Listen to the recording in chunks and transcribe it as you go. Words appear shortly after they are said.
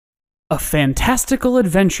A fantastical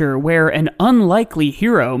adventure where an unlikely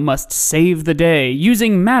hero must save the day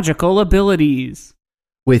using magical abilities.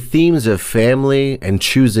 With themes of family and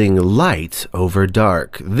choosing light over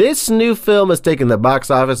dark, this new film has taken the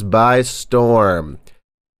box office by storm.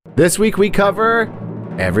 This week we cover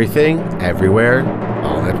Everything, Everywhere,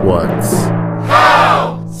 All at Once.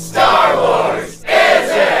 How Star Wars is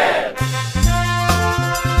it?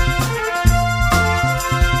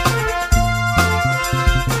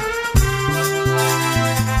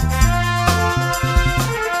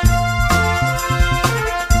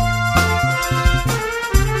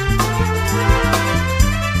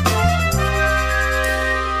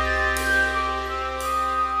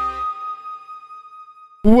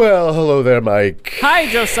 Well, hello there, Mike. Hi,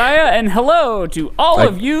 Josiah, and hello to all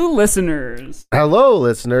of you listeners. Hello,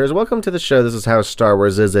 listeners. Welcome to the show. This is How Star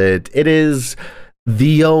Wars Is It? It is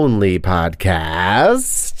the only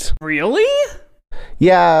podcast. Really?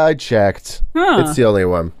 Yeah, I checked. Huh. It's the only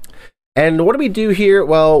one. And what do we do here?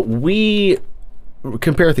 Well, we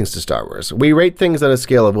compare things to Star Wars. We rate things on a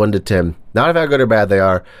scale of 1 to 10. Not of how good or bad they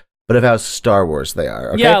are, but of how Star Wars they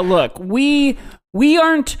are. Okay? Yeah, look, we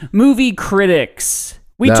aren't movie critics.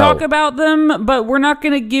 We talk about them, but we're not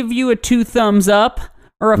going to give you a 2 thumbs up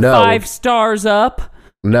or a 5 stars up.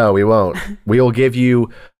 No, we won't. We'll give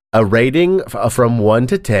you a rating from 1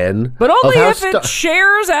 to 10. But only if it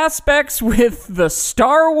shares aspects with the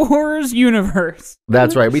Star Wars universe.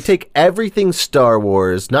 That's right. We take everything Star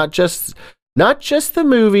Wars, not just the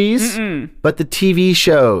movies, but the TV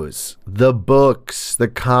shows, the books, the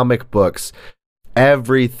comic books,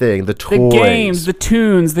 everything, the toys, the games, the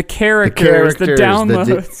tunes, the characters, the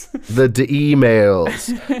downloads, the emails,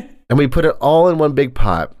 and we put it all in one big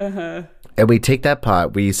pot. And we take that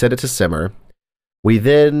pot, we set it to simmer. We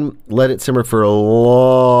then let it simmer for a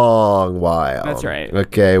long while. That's right.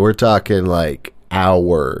 Okay, we're talking like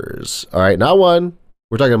hours. All right, not one.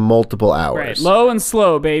 We're talking multiple hours. Right, low and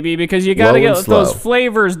slow, baby, because you got to get those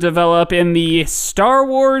flavors develop in the Star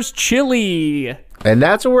Wars chili. And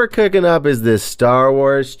that's what we're cooking up is this Star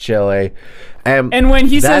Wars chili. And when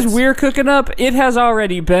he says we're cooking up, it has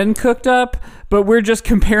already been cooked up, but we're just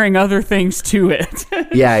comparing other things to it.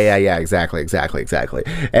 Yeah, exactly.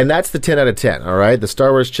 And that's the 10 out of 10, all right? The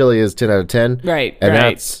Star Wars chili is 10 out of 10. Right,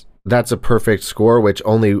 and that's a perfect score, which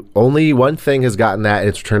only one thing has gotten that, and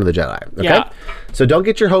it's Return of the Jedi. Okay? Yeah. So don't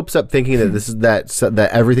get your hopes up thinking that this is that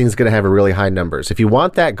everything's going to have a really high numbers. If you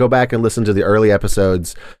want that, go back and listen to the early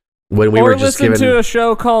episodes when we were just listen to a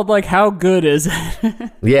show called like How Good Is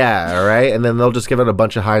It? Yeah, all right, and then they'll just give it a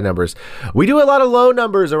bunch of high numbers. We do a lot of low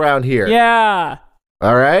numbers around here. Yeah.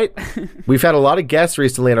 All right. We've had a lot of guests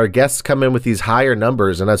recently, and our guests come in with these higher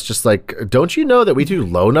numbers, and that's just like, don't you know that we do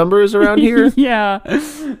low numbers around here? Yeah.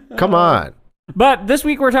 Come on. But this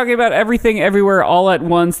week we're talking about Everything Everywhere All at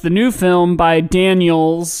Once, the new film by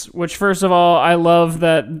Daniels, which first of all, I love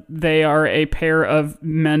that they are a pair of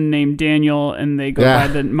men named Daniel and they go by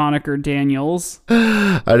the moniker Daniels.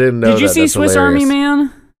 I didn't know that. Did you see That's Swiss hilarious. Army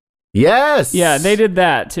Man? Yes. Yeah, they did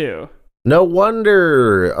that too. No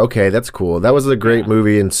wonder. Okay, that's cool. That was a great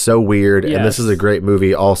movie and so weird, and this is a great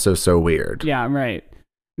movie also so weird. Yeah, right.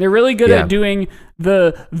 They're really good at doing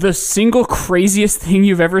the single craziest thing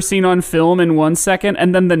you've ever seen on film in 1 second,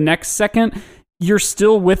 and then the next second, you're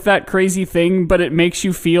still with that crazy thing, but it makes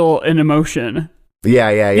you feel an emotion.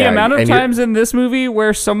 Yeah. The amount of times in this movie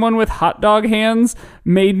where someone with hot dog hands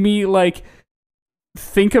made me, like,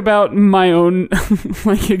 think about my own,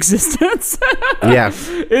 like, existence. Yeah.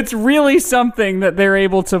 It's really something that they're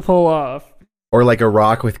able to pull off. Or like a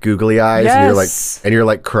rock with googly eyes, yes. and you're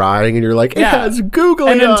like crying, and you're like, it has googly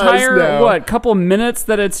eyes an entire now. Couple minutes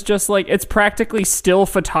that it's just like it's practically still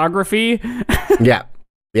photography. Yeah,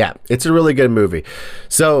 it's a really good movie.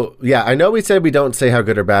 So yeah, I know we said we don't say how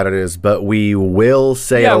good or bad it is, but we will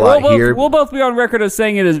say a lot here. We'll both be on record as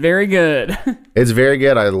saying it is very good. It's very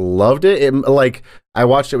good. I loved it. I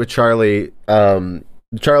watched it with Charlie.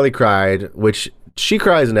 Charlie cried, which she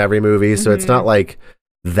cries in every movie, so it's not like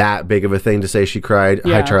that big of a thing to say she cried.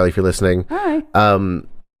 Yeah. Hi, Charlie, if you're listening. Hi.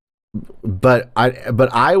 But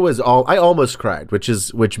I almost cried,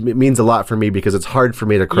 which means a lot for me because it's hard for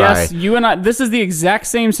me to cry. Yes, you and I. This is the exact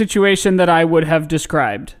same situation that I would have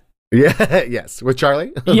described. Yeah. Yes. With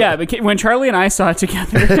Charlie. Yeah, when Charlie and I saw it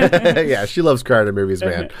together. Yeah, she loves crying in movies,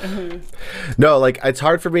 man. No, like it's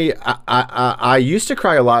hard for me. I used to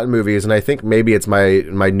cry a lot in movies, and I think maybe it's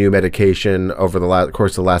my new medication over the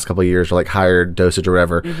course of the last couple of years, or like higher dosage or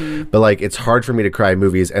whatever. But like it's hard for me to cry in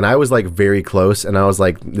movies, and I was like very close, and I was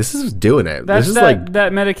like, this is doing it. That's this is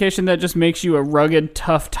that medication that just makes you a rugged,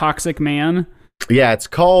 tough, toxic man. Yeah, it's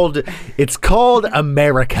called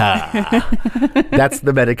America. That's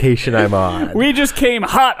the medication I'm on. We just came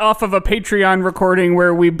hot off of a Patreon recording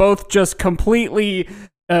where we both just completely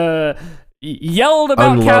yelled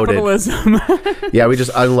about capitalism. Yeah, we just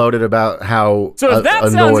unloaded about how So if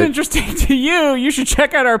that sounds interesting to you, you should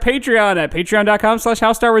check out our Patreon at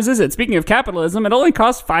patreon.com/howstarwarsisit. Speaking of capitalism, it only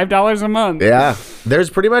costs $5 a month. Yeah, there's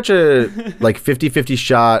pretty much a 50-50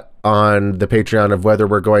 shot on the Patreon of whether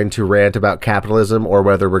we're going to rant about capitalism or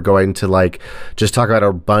whether we're going to like just talk about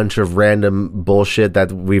a bunch of random bullshit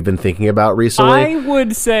that we've been thinking about recently. I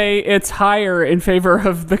would say it's higher in favor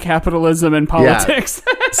of the capitalism and politics.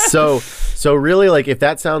 Yeah. So really, like, if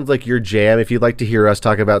that sounds like your jam, if you'd like to hear us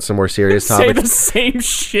talk about some more serious topics, say the same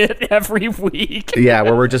shit every week. Yeah,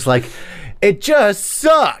 where we're just like, it just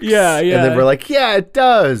sucks. Yeah. And then we're like, yeah, it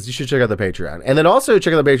does. You should check out the Patreon. And then also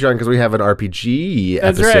check out the Patreon because we have an RPG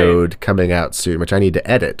episode coming out soon, which I need to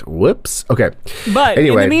edit. Whoops. Okay. But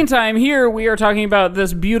anyway, in the meantime, here we are talking about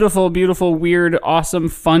this beautiful, beautiful, weird, awesome,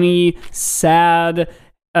 funny, sad,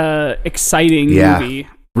 exciting movie.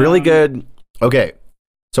 Really good. Okay.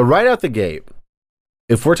 So right out the gate,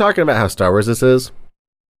 if we're talking about how Star Wars this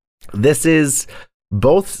is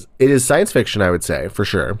both, it is science fiction, I would say, for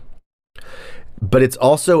sure. But it's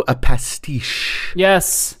also a pastiche.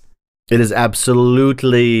 Yes. It is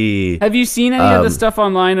absolutely. Have you seen any of the stuff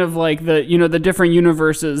online of like the different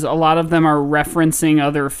universes? A lot of them are referencing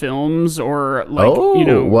other films or like,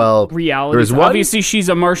 reality. There's one. Obviously, she's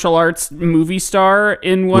a martial arts movie star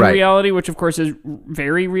in one reality, which of course is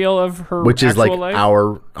very real of her which is like life.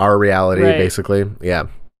 our reality, basically. Yeah.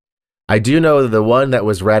 I do know the one that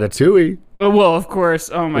was Ratatouille. Well, of course.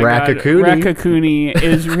 Oh my god, Ratatouille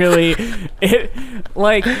is really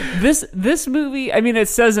like this movie. I mean, it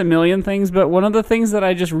says a million things, but one of the things that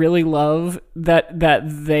I just really love that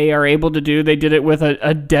they are able to do, they did it with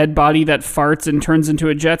a dead body that farts and turns into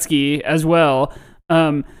a jet ski as well.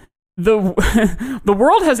 The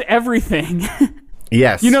world has everything.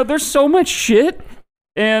 Yes, there's so much shit,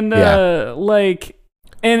 and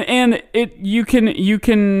you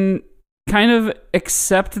can kind of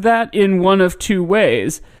accept that in one of two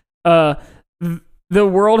ways. The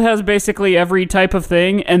world has basically every type of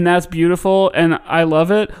thing, and that's beautiful, and I love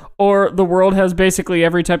it. Or the world has basically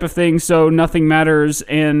every type of thing, so nothing matters,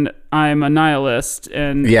 and I'm a nihilist,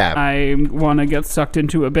 and I want to get sucked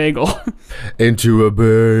into a bagel. Into a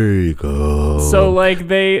bagel. So, like,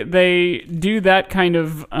 they do that kind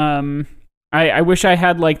of... I wish I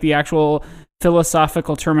had, like, the actual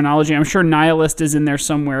philosophical terminology. I'm sure nihilist is in there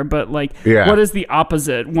somewhere, but like, what is the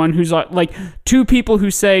opposite? One who's like two people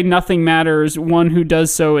who say nothing matters, one who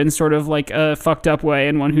does so in sort of like a fucked up way,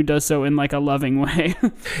 and one who does so in like a loving way.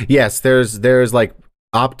 Yes, there's like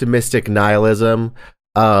optimistic nihilism,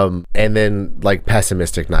 and then like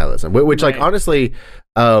pessimistic nihilism, which like honestly,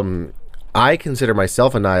 I consider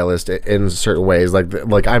myself a nihilist in certain ways.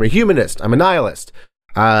 Like I'm a humanist, I'm a nihilist.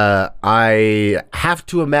 I have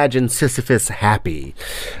to imagine Sisyphus happy,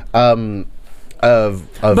 but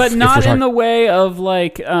not in the way of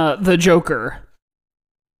like the Joker.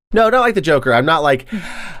 No, not like the Joker. I'm not like,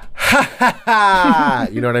 ha ha ha.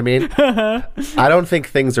 You know what I mean? I don't think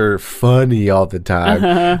things are funny all the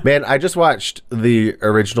time. Man, I just watched the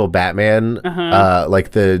original Batman,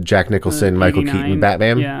 like the Jack Nicholson, Michael Keaton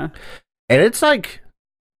Batman. Yeah, and it's like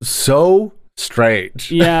so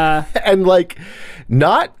strange. Yeah, and like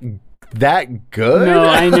not that good. No,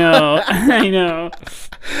 I know.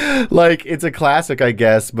 Like, it's a classic, I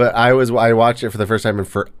guess, but I watched it for the first time in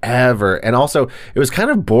forever, and also it was kind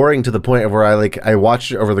of boring to the point of where I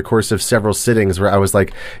watched it over the course of several sittings where I was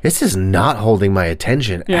like, this is not holding my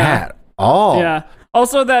attention at all. Yeah.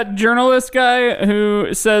 Also, that journalist guy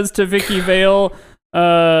who says to Vicky Vale,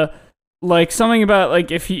 like something about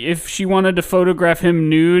like if she wanted to photograph him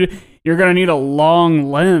nude, you're gonna need a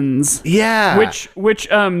long lens. Yeah. Which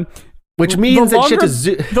means that shit is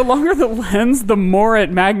the longer the lens, the more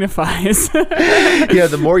it magnifies. Yeah,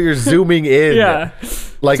 the more you're zooming in. Yeah.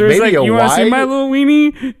 Like, so maybe you want to see my little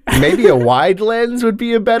weenie? Maybe a wide lens would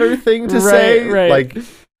be a better thing to say. Right. Like,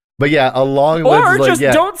 but yeah, a long lens. Or just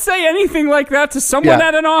don't say anything like that to someone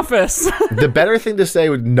at an office. The better thing to say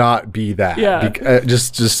would not be that. Yeah.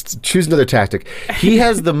 Just choose another tactic. He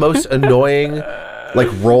has the most annoying like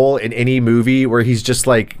role in any movie where he's just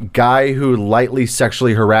like guy who lightly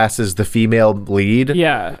sexually harasses the female lead.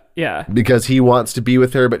 Yeah. Because he wants to be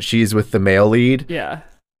with her, but she's with the male lead. Yeah.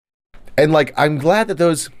 And like, I'm glad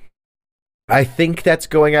that I think that's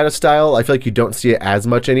going out of style. I feel like you don't see it as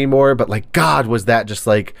much anymore, but like, God, was that just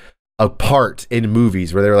like a part in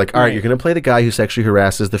movies where they were like, all right, you're going to play the guy who sexually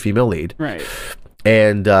harasses the female lead. Right.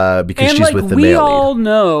 and because and she's like with the we male all lead.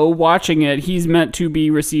 know, watching it, he's meant to be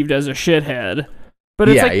received as a shithead. But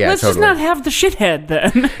it's let's just not have the shithead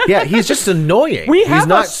then. Yeah, he's just annoying. We he's have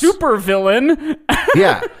not a super villain.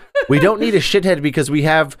 Yeah. We don't need a shithead because we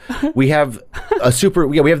have a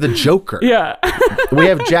super. Yeah, we have the Joker. Yeah. We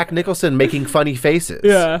have Jack Nicholson making funny faces.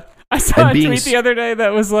 Yeah. I saw a tweet the other day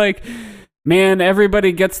that was like, man,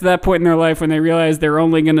 everybody gets to that point in their life when they realize they're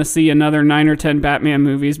only going to see another 9 or 10 Batman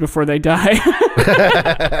movies before they die.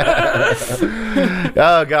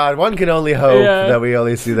 Oh, God. One can only hope that we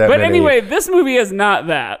only see that But many. anyway, this movie is not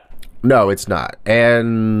that. No, it's not.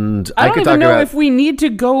 And I don't could even talk know about if we need to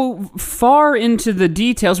go far into the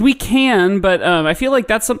details. We can, but I feel like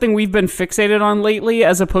that's something we've been fixated on lately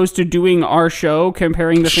as opposed to doing our show,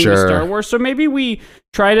 comparing the thing to Star Wars. So maybe we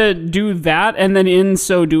try to do that, and then in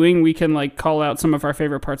so doing, we can like call out some of our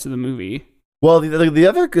favorite parts of the movie. Well, the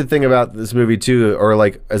other good thing about this movie too, or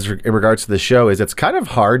like in regards to the show, is it's kind of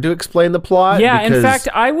hard to explain the plot. Yeah, in fact,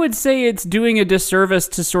 I would say it's doing a disservice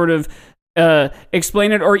to sort of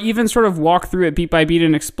explain it, or even sort of walk through it beat by beat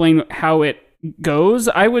and explain how it goes.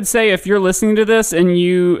 I would say if you're listening to this and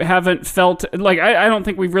you haven't felt like I don't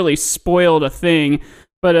think we've really spoiled a thing,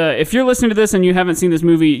 but if you're listening to this and you haven't seen this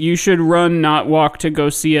movie, you should run, not walk, to go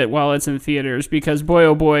see it while it's in theaters, because boy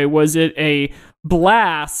oh boy was it a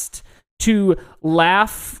blast to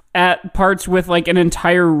laugh at parts with like an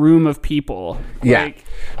entire room of people. Yeah, like,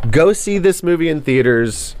 go see this movie in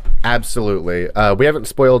theaters. Absolutely. We haven't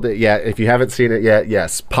spoiled it yet. If you haven't seen it yet,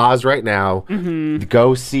 yes, pause right now. Mm-hmm.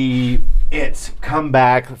 Go see it. Come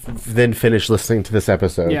back, then finish listening to this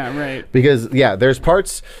episode. Yeah, right. Because, there's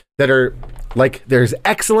parts that are, like, there's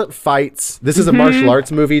excellent fights. This is a martial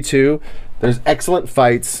arts movie, too. There's excellent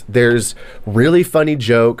fights. There's really funny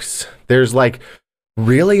jokes. There's, like,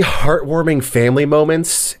 really heartwarming family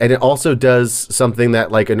moments. And it also does something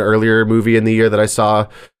that, like, an earlier movie in the year that I saw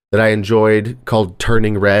that I enjoyed called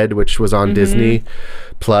Turning Red, which was on Disney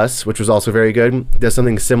Plus, which was also very good. It does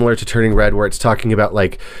something similar to Turning Red, where it's talking about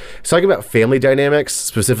family dynamics,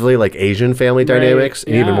 specifically like Asian family dynamics,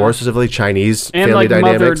 and even more specifically Chinese and family like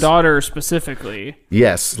dynamics. Mother-daughter specifically.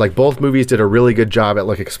 Yes, like both movies did a really good job at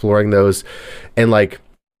like exploring those, and like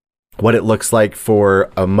what it looks like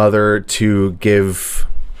for a mother to give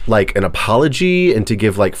like an apology and to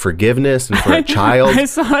give like forgiveness, and for a child I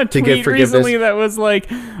saw a to tweet give forgiveness. Recently that was like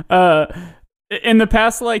in the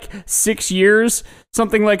past like 6 years,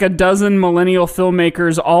 something like a dozen millennial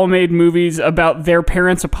filmmakers all made movies about their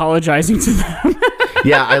parents apologizing to them.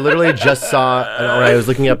 Yeah, I literally just saw, when I was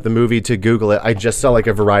looking up the movie to Google it, I just saw like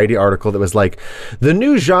a Variety article that was like, the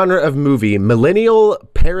new genre of movie, millennial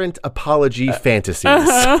parent apology fantasies.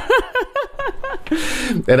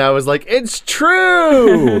 And I was like, it's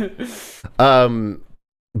true.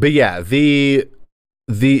 But yeah, the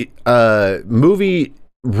movie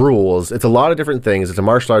rules. It's a lot of different things. It's a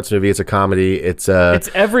martial arts movie. It's a comedy. It's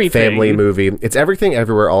everything. Family movie. It's everything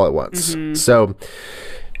everywhere all at once. Mm-hmm. So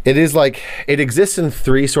it is like, it exists in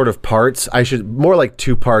 3 sort of parts. More like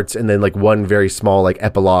 2 parts and then like one very small like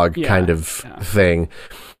epilogue kind of thing.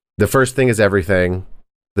 The first thing is everything.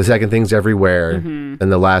 The second thing's everywhere. Mm-hmm.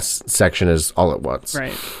 And the last section is all at once.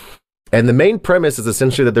 Right. And the main premise is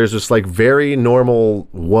essentially that there's this like very normal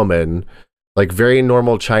woman, like very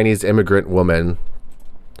normal Chinese immigrant woman,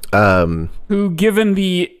 who, given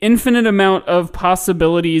the infinite amount of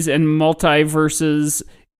possibilities and multiverses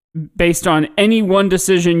based on any one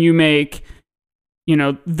decision you make, you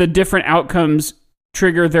know, the different outcomes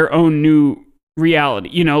trigger their own new reality.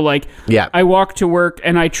 You know, like, I walk to work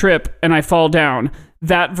and I trip and I fall down.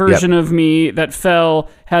 That version of me that fell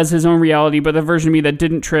has his own reality, but the version of me that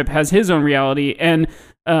didn't trip has his own reality. And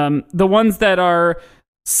the ones that are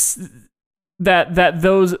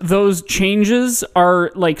those changes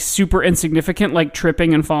are like super insignificant, like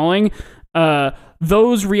tripping and falling.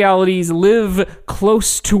 Those realities live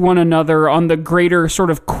close to one another on the greater sort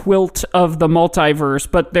of quilt of the multiverse,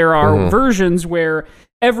 but there are versions where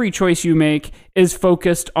every choice you make is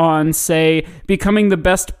focused on, say, becoming the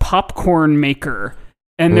best popcorn maker.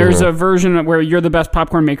 And there's a version where you're the best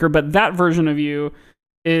popcorn maker, but that version of you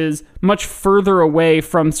is much further away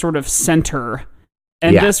from sort of center.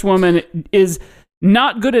 And this woman is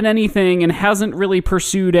not good at anything and hasn't really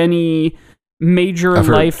pursued any major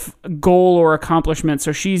life goal or accomplishment.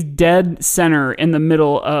 So she's dead center in the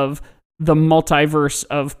middle of the multiverse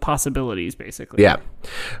of possibilities, basically. Yeah.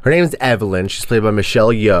 Her name is Evelyn. She's played by Michelle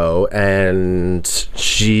Yeoh, and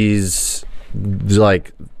she's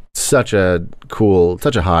like such a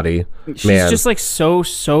hottie. She's just like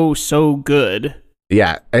so good.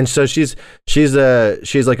 Yeah, and so she's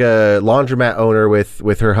like a laundromat owner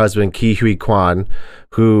with her husband Ki Hui Kwan,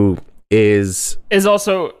 who is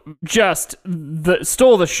also just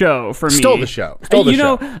stole the show for me. Stole the show.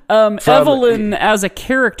 Evelyn as a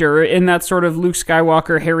character in that sort of Luke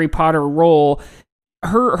Skywalker, Harry Potter role,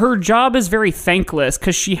 her job is very thankless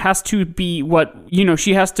because she has to be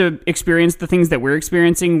she has to experience the things that we're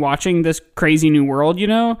experiencing watching this crazy new world,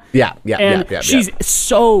 Yeah. She's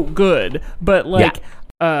so good, but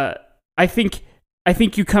I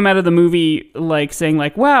think you come out of the movie like saying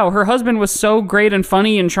like, wow, her husband was so great and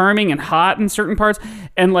funny and charming and hot in certain parts.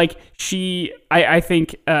 And like I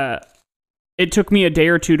think it took me a day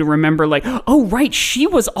or two to remember like, oh, right, she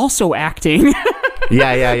was also acting.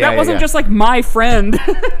 Yeah. That wasn't just like my friend.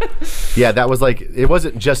 Yeah, that was like, it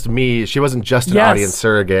wasn't just me. She wasn't just an audience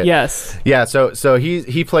surrogate. Yes. Yeah, so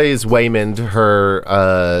he plays Waymond,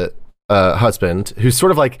 her husband, who's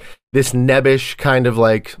sort of like this nebbish kind of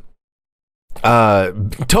like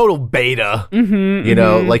total beta,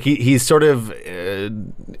 like he's sort of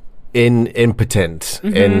impotent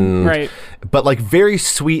and right, but like very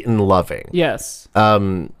sweet and loving, yes,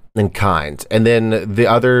 and kind. And then the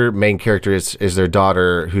other main character is their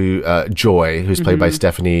daughter, who Joy, who's played by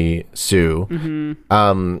Stephanie Sue,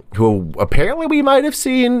 who apparently we might have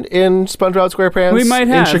seen in SpongeBob SquarePants. We might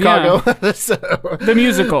have in Chicago. Yeah. So, the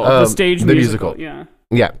musical, the stage musical. Yeah.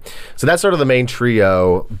 So that's sort of the main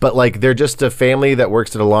trio, but like they're just a family that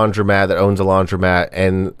works at a laundromat, that owns a laundromat,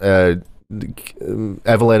 and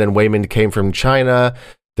Evelyn and Waymond came from China.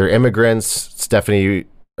 They're immigrants. Stephanie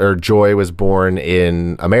or Joy was born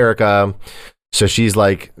in America. So she's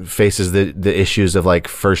like faces the issues of like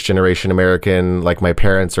first generation American, like my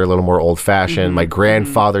parents are a little more old fashioned. My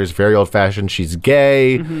grandfather's very old fashioned. She's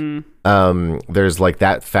gay. There's like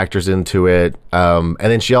that factors into it. And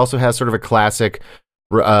then she also has sort of a classic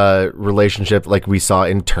relationship like we saw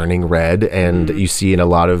in Turning Red and you see in a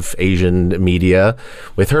lot of Asian media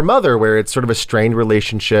with her mother, where it's sort of a strained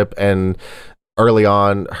relationship. And early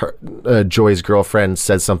on, her, Joy's girlfriend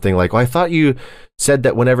said something like, well, I thought you said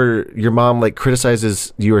that whenever your mom like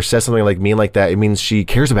criticizes you or says something like mean like that, it means she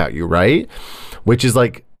cares about you, right? Which is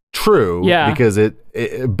like true, because it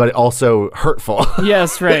but also hurtful.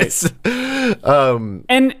 Yes, right.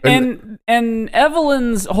 And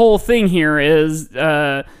Evelyn's whole thing here is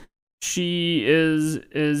she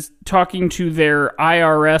is talking to their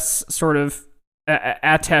IRS sort of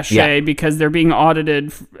attaché because they're being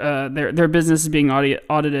audited. Their business is being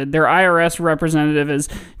audited. Their IRS representative is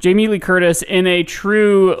Jamie Lee Curtis in a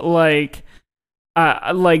true like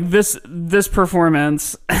this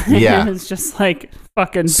performance. It's just like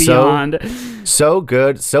fucking beyond. So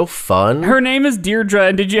good, so fun. Her name is Deirdre.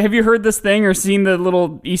 And have you heard this thing or seen the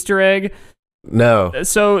little Easter egg? No.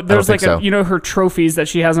 So there's like her trophies that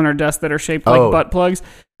she has on her desk that are shaped like butt plugs.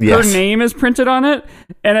 Yes. Her name is printed on it,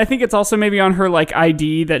 and I think it's also maybe on her like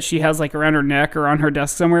ID that she has like around her neck or on her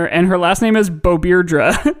desk somewhere. And her last name is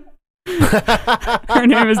Bobeirdre. Her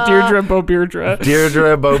name is Deirdre Bobeirdre.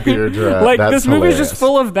 Deirdre Bobeirdre. Like That's this movie is hilarious. just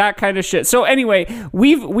full of that kind of shit. So anyway,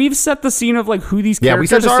 we've set the scene of like who these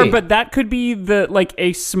characters are, but that could be the like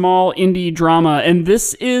a small indie drama, and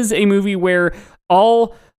this is a movie where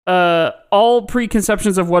all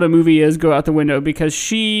preconceptions of what a movie is go out the window,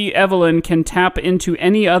 because Evelyn, can tap into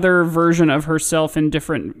any other version of herself in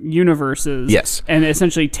different universes. Yes. And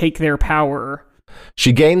essentially take their power.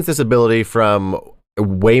 She gains this ability from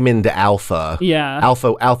Waymond Alpha. Yeah.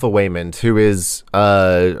 Alpha Waymond, who is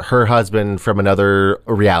her husband from another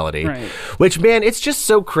reality. Right. Which, man, it's just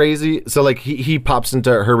so crazy. So like he pops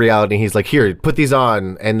into her reality and he's like, here, put these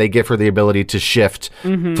on, and they give her the ability to shift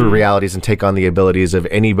through realities and take on the abilities of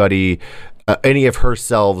anybody, any of her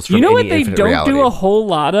selves from any infinite reality. You know what they don't do a whole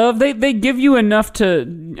lot of? They give you enough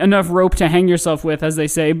rope to hang yourself with, as they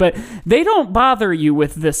say, but they don't bother you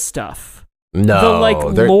with this stuff. No, the like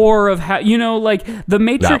lore of how, like the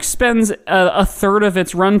Matrix spends a third of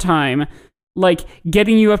its runtime like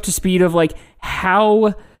getting you up to speed of like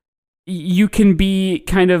how you can be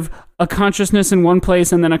kind of a consciousness in one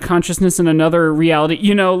place and then a consciousness in another reality,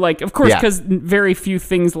 like, of course, because very few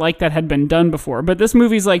things like that had been done before. But this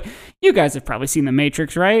movie's like, you guys have probably seen The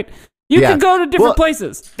Matrix, right? You can go to different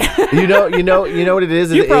places. You know what it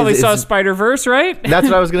is? You probably saw Spider-Verse, right? That's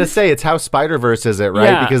what I was going to say. It's how Spider-Verse is it, right?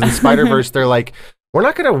 Yeah. Because in Spider-Verse, they're like, we're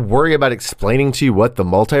not going to worry about explaining to you what the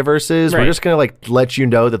multiverse is. Right. We're just going to like let you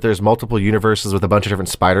know that there's multiple universes with a bunch of different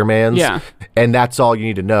Spider-Mans. Yeah. And that's all you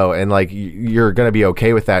need to know. And like, you're going to be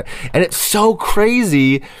okay with that. And it's so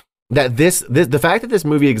crazy that the fact that this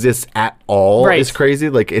movie exists at all is crazy.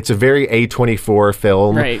 Like, it's a very A24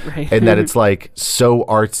 film. Right. And that it's like so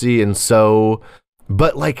artsy and so,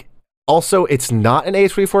 but like also, it's not an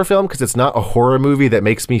A24 film because it's not a horror movie that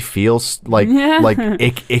makes me feel like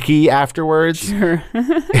icky afterwards. Sure.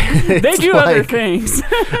 They do other things.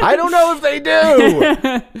 I don't know if they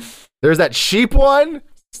do. There's that sheep one.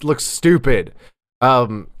 It looks stupid.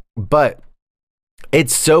 But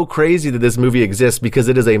it's so crazy that this movie exists because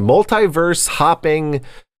it is a multiverse hopping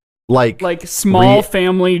like small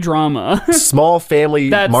family drama. Small family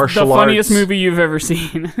That's martial arts. the funniest movie you've ever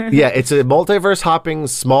seen. Yeah, it's a multiverse hopping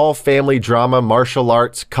small family drama martial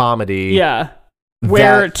arts comedy. Yeah.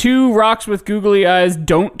 Where two rocks with googly eyes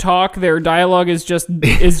don't talk, their dialogue is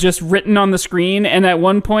just written on the screen, and at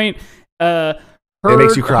one point it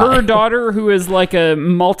makes you cry. Her daughter, who is like a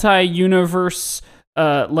multi-universe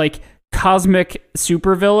like cosmic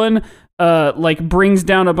supervillain, like brings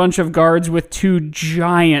down a bunch of guards with two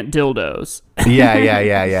giant dildos.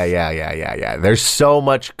 Yeah. There's so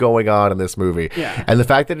much going on in this movie. Yeah. And the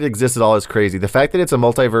fact that it exists at all is crazy. The fact that it's a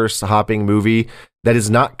multiverse hopping movie that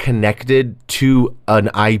is not connected to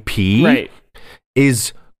an IP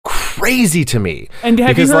is crazy to me. And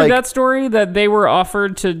have you heard that story that they were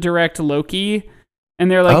offered to direct Loki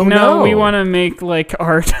and they're like, no, we want to make like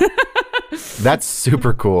art. That's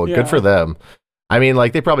super cool. Yeah. Good for them. I mean,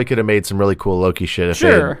 like, they probably could have made some really cool Loki shit if they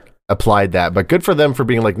had applied that. But good for them for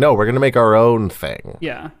being like, no, we're going to make our own thing.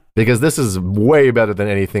 Yeah. Because this is way better than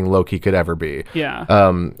anything Loki could ever be. Yeah.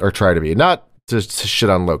 Or try to be. Not to shit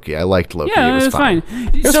on Loki. I liked Loki. Yeah, it was fine.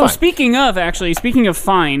 So speaking of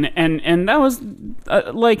fine, and that was,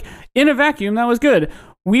 like, in a vacuum, that was good.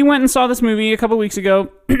 We went and saw this movie a couple weeks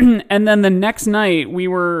ago. And then the next night, we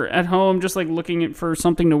were at home just, like, looking for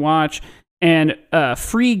something to watch. And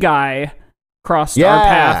Free Guy crossed our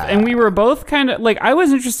path, and we were both kind of like, I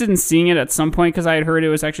was interested in seeing it at some point because I had heard it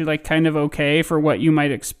was actually like kind of okay for what you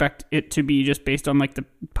might expect it to be just based on like the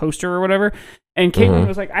poster or whatever. And Caitlin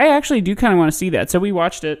was like, I actually do kind of want to see that. So we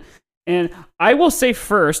watched it, and I will say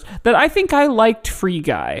first that I think I liked Free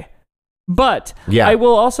Guy. But I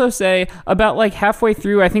will also say about like halfway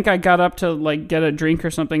through, I think I got up to like get a drink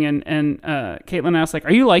or something, and Caitlin asked like,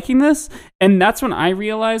 are you liking this? And that's when I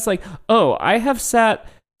realized like, oh, I have sat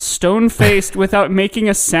stone-faced without making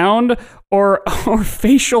a sound or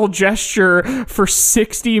facial gesture for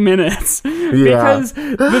 60 minutes. Because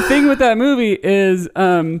the thing with that movie is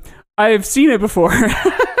I've seen it before.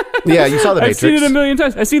 Yeah, you saw The Matrix. I've seen it a million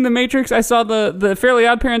times. I've seen The Matrix. I saw the Fairly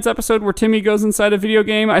Odd Parents episode where Timmy goes inside a video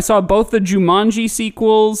game. I saw both the Jumanji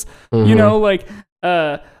sequels. You know, like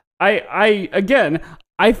I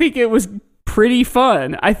think it was pretty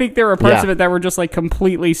fun. I think there were parts of it that were just like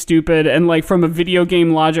completely stupid, and like from a video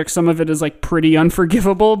game logic, some of it is like pretty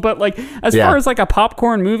unforgivable, but like as far as like a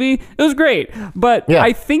popcorn movie, it was great. But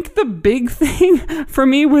I think the big thing for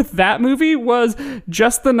me with that movie was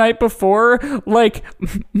just the night before, like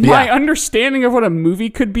my understanding of what a movie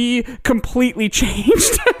could be completely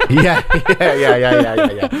changed. Yeah.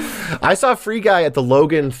 I saw Free Guy at the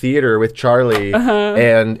Logan Theater with Charlie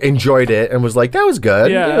and enjoyed it and was like, that was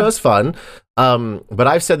good. Yeah, it was fun. But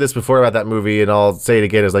I've said this before about that movie, and I'll say it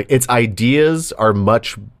again, is like its ideas are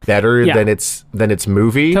much better than its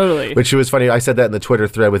movie. Totally. Which was funny. I said that in the Twitter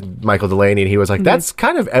thread with Michael Delaney, and he was like, that's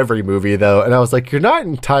kind of every movie though. And I was like, you're not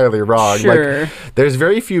entirely wrong. Sure. Like, there's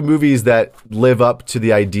very few movies that live up to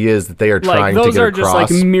the ideas that they are trying to get across. Those are just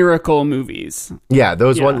like miracle movies. Yeah,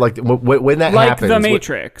 those ones, like when that happens. Like The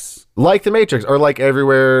Matrix. Like The Matrix, or like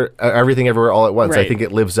Everything Everywhere All at Once. I think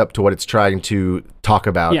it lives up to what it's trying to talk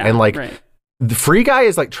about. Yeah, and like the Free Guy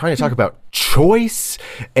is like trying to talk about choice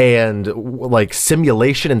and like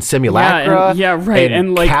simulation and simulacra.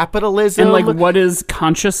 And like capitalism. And like what is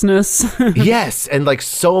consciousness? Yes, and like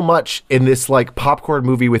so much in this like popcorn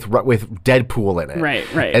movie with Deadpool in it.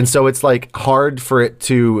 Right. And so it's like hard for it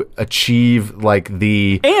to achieve like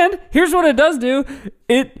the. And here's what it does do.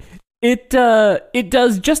 It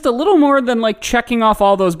does just a little more than like checking off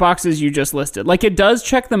all those boxes you just listed. Like it does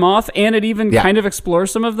check them off, and it even kind of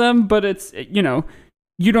explores some of them, but it's, you know,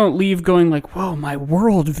 you don't leave going like, whoa, my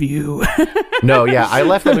worldview. No, yeah. I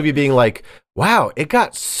left that movie being like, wow, it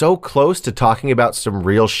got so close to talking about some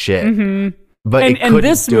real shit. But it couldn't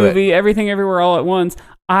this do movie, Everything Everywhere All at Once,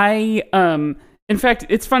 in fact,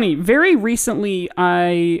 it's funny, very recently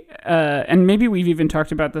and maybe we've even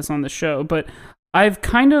talked about this on the show, but I've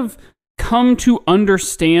kind of come to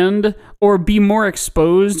understand or be more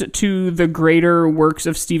exposed to the greater works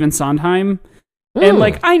of Stephen Sondheim. And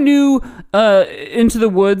like I knew Into the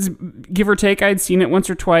Woods, give or take, I'd seen it once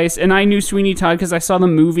or twice, and I knew Sweeney Todd because I saw the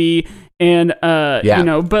movie, and you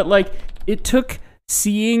know, but like it took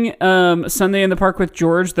seeing Sunday in the Park with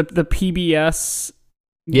George, the PBS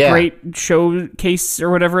great showcase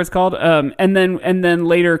or whatever it's called, and then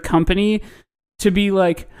later Company, to be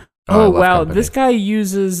like, Oh, I love wow. Company. This guy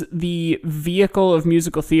uses the vehicle of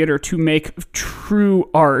musical theater to make true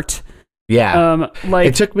art. Yeah. Like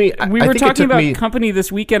it took me. we I were think it talking took about me, Company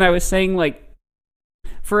this weekend. I was saying, like,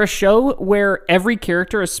 for a show where every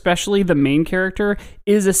character, especially the main character,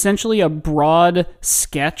 is essentially a broad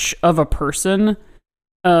sketch of a person.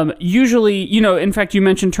 Usually, in fact, you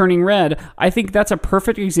mentioned Turning Red. I think that's a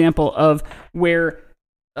perfect example of where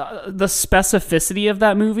the specificity of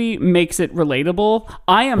that movie makes it relatable.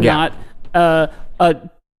 I am not a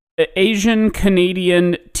Asian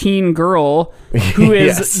Canadian teen girl who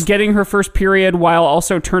is Yes. getting her first period while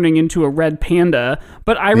also turning into a red panda,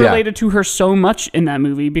 but I related to her so much in that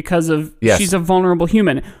movie because of she's a vulnerable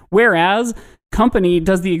human. Whereas Company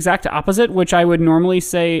does the exact opposite, which I would normally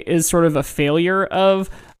say is sort of a failure of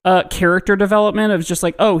character development. Of just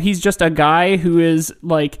like, oh, he's just a guy who is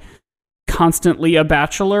like constantly a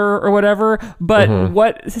bachelor or whatever. But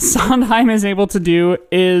what Sondheim is able to do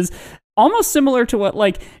is almost similar to what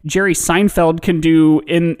like Jerry Seinfeld can do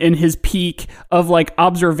in his peak of like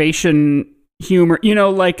observation humor,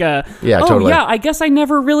 totally. I guess I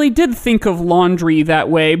never really did think of laundry that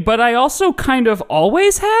way, but I also kind of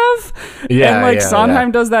always have.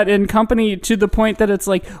 Sondheim does that in Company to the point that it's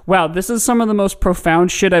like, wow, this is some of the most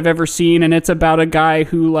profound shit I've ever seen, and it's about a guy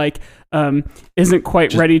who like isn't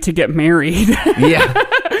quite ready to get married. Yeah.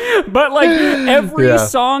 But like every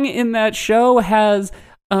song in that show has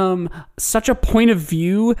such a point of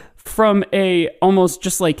view from a almost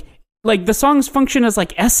just like the songs function as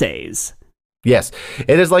like essays. Yes,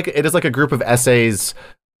 it is like a group of essays.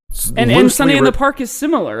 And Sunday in the Park is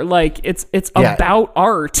similar. Like it's about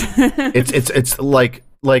art. it's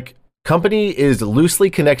like Company is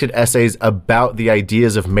loosely connected essays about the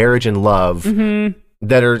ideas of marriage and love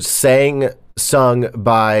that are sung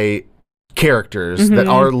by characters that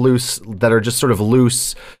are loose, that are just sort of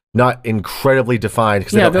loose, not incredibly defined,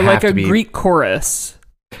 because they're like a Greek chorus.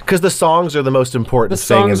 Because the songs are the most important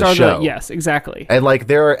thing in the show. Yes, exactly. And like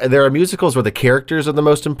there are musicals where the characters are the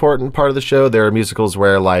most important part of the show. There are musicals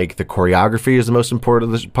where like the choreography is the most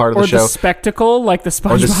important part of the show. Or the spectacle, like the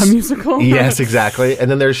SpongeBob musical. Yes, exactly. And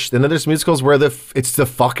then there's musicals where it's the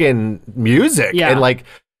fucking music. Yeah. And like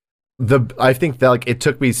I think that like it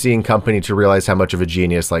took me seeing Company to realize how much of a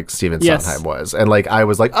genius like Stephen Sondheim was. And like I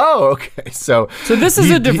was like, oh, okay. So this is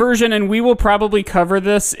a diversion, and we will probably cover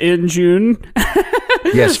this in June.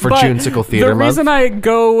 Yes, for Junesicle Theater Month. The reason I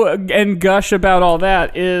go and gush about all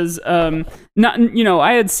that is not,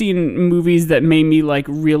 I had seen movies that made me like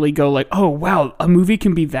really go like, oh wow, a movie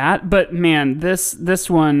can be that. But man, this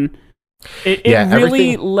one, it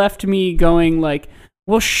really left me going like,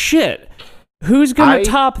 well, shit. Who's going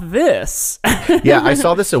to top this? Yeah, I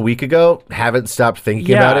saw this a week ago. Haven't stopped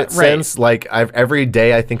thinking about it since. Like, every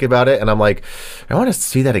day I think about it, and I'm like, I want to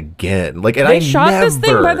see that again. Like, and they shot this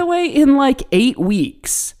thing, by the way, in like 8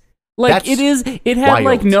 weeks. Like, it had wild.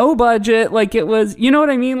 like no budget. Like, it was, you know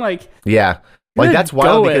what I mean? Like, yeah. Like that's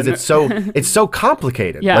wild because it's so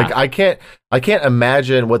complicated. Yeah. Like I can't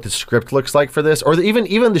imagine what the script looks like for this, or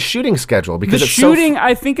even the shooting schedule, because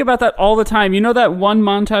I think about that all the time. You know that one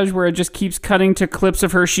montage where it just keeps cutting to clips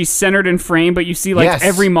of her, she's centered in frame, but you see like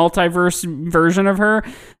every multiverse version of her.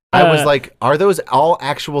 I was like, are those all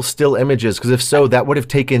actual still images? Because if so, that would have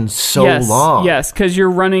taken so long. Yes, because you're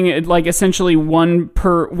running it like essentially one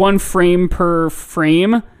frame per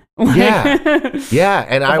frame. Yeah,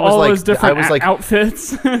 and I was all like, those different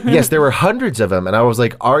outfits. Yes, there were hundreds of them, and I was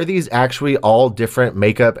like, are these actually all different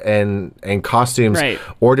makeup and costumes,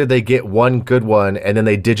 or did they get one good one and then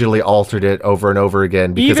they digitally altered it over and over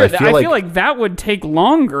again? Because I feel like that would take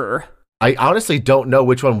longer. I honestly don't know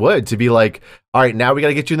which one would, to be like, all right, now we got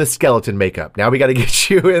to get you in the skeleton makeup. Now we got to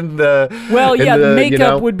get you in the... Well,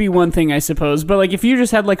 makeup would be one thing, I suppose. But like if you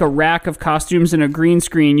just had like a rack of costumes and a green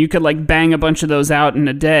screen, you could like bang a bunch of those out in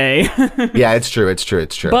a day. Yeah, it's true.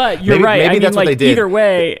 But you're right. Maybe that's what they did. Either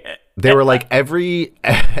way... They were like, every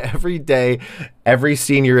day, every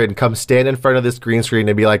scene you're in, come stand in front of this green screen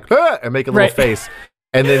and be like, ah! And make a little face.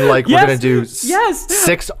 And then, like, we're going to do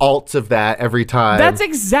 6 alts of that every time. That's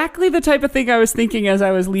exactly the type of thing I was thinking as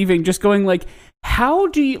I was leaving, just going, like, how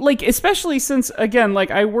do you, like, especially since, again,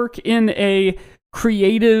 like, I work in a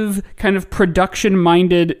creative kind of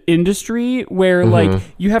production-minded industry where, like,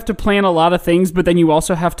 you have to plan a lot of things, but then you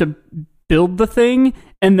also have to build the thing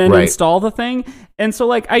and then install the thing. And so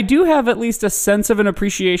like I do have at least a sense of an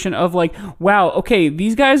appreciation of like, wow, okay,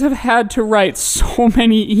 these guys have had to write so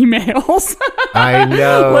many emails. I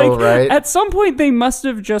know, like, right? At some point they must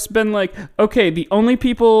have just been like, okay, the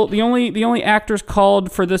only actors called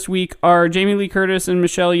for this week are Jamie Lee Curtis and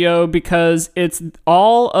Michelle Yeoh, because it's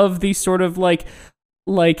all of these sort of like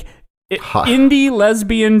indie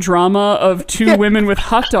lesbian drama of two women with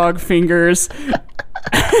hot dog fingers.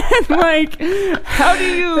 And like, how do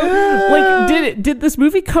you like? Did this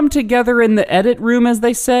movie come together in the edit room, as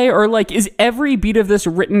they say, or like is every beat of this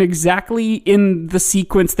written exactly in the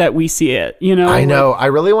sequence that we see it? You know, I know. I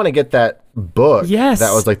really want to get that book. Yes,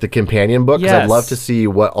 that was like the companion book, because I'd love to see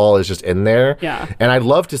what all is just in there. Yeah, and I'd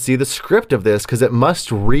love to see the script of this, because it must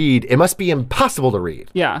be impossible to read.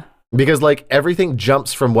 Yeah, because like everything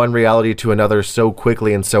jumps from one reality to another so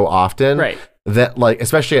quickly and so often. Right. That like,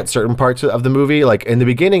 especially at certain parts of the movie, like in the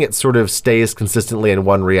beginning, it sort of stays consistently in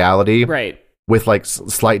one reality, right, with like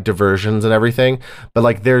slight diversions and everything. But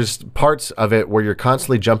like, there's parts of it where you're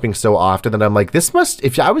constantly jumping so often that I'm like,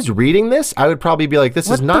 if I was reading this, I would probably be like,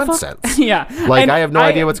 this is nonsense. Yeah, like I have no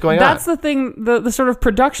idea what's going on. That's the thing, the sort of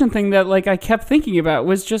production thing that like I kept thinking about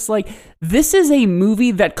was just like, this is a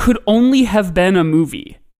movie that could only have been a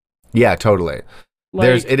movie. Yeah, totally.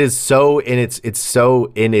 Like, it is so in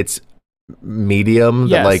its medium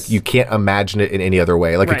that like you can't imagine it in any other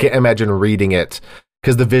way. Like I can't imagine reading it,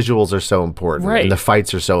 because the visuals are so important and the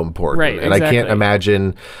fights are so important, and I can't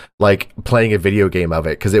imagine like playing a video game of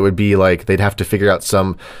it, because it would be like they'd have to figure out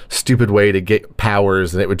some stupid way to get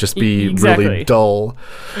powers, and it would just be really dull.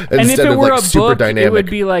 And if it were like a super book, dynamic, it would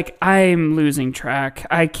be like, I'm losing track.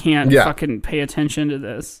 I can't fucking pay attention to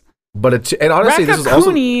this. But and honestly, this is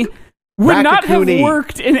also would not have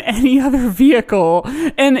worked in any other vehicle.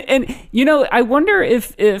 And you know, I wonder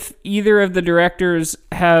if either of the directors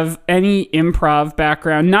have any improv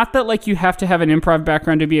background. Not that like you have to have an improv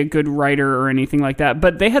background to be a good writer or anything like that,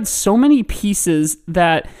 but they had so many pieces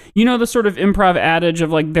that, you know, the sort of improv adage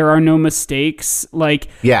of like, there are no mistakes. Like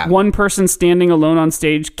one person standing alone on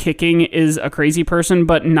stage kicking is a crazy person,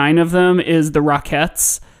 but 9 of them is the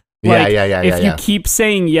Rockettes. Like, if you keep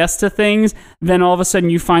saying yes to things, then all of a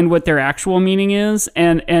sudden you find what their actual meaning is.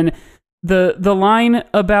 And the line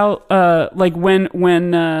about like when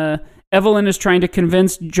Evelyn is trying to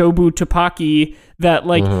convince Jobu Tupaki that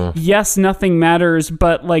like yes, nothing matters,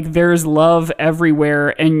 but like there's love everywhere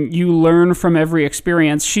and you learn from every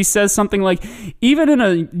experience. She says something like, even in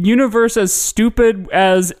a universe as stupid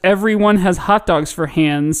as everyone has hot dogs for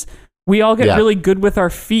hands, we all get really good with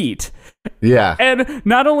our feet. Yeah. And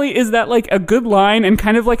not only is that like a good line and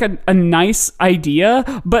kind of like a nice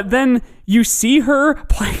idea, but then you see her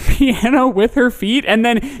play piano with her feet, and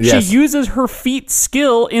then she uses her feet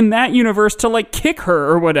skill in that universe to like kick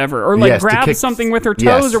her or whatever, or like grab something with her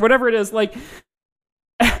toes or whatever it is. Like,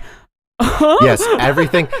 yes,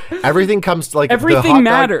 everything comes to like everything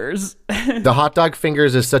matters. The hot dog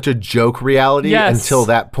fingers is such a joke reality until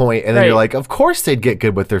that point, and then you're like, of course they'd get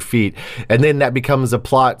good with their feet, and then that becomes a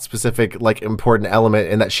plot specific like important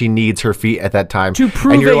element, and that she needs her feet at that time to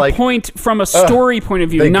prove a point from a story point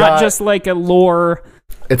of view, not just like a lore.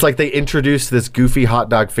 It's like they introduced this goofy hot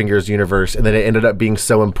dog fingers universe, and then it ended up being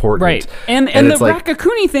so important, right? And the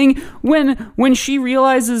Raccacoonie thing, when she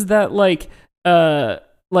realizes that like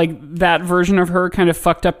that version of her kind of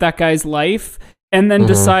fucked up that guy's life, and then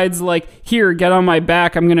decides like, here, get on my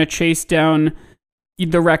back, I'm gonna chase down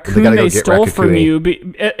the raccoon they stole from you,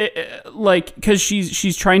 like, because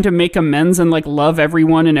she's trying to make amends and like love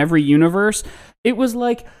everyone in every universe. It was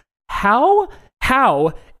like, how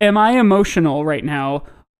am I emotional right now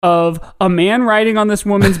of a man riding on this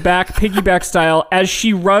woman's back piggyback style as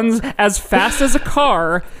she runs as fast as a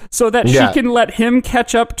car so that she can let him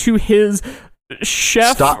catch up to his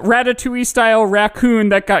chef Ratatouille style raccoon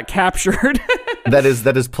that got captured. that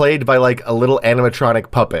is played by like a little animatronic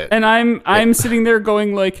puppet. And I'm sitting there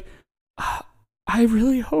going like, I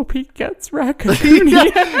really hope he gets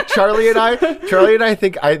Raccacoonie. Charlie and I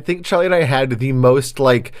think Charlie and I had the most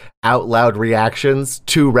like out loud reactions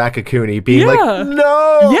to Raccacoonie, being like,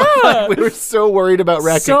 no, like, we were so worried about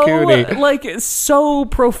Raccacoonie, so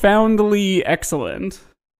profoundly excellent.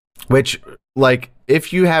 Which, like,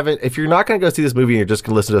 if you're not going to go see this movie and you're just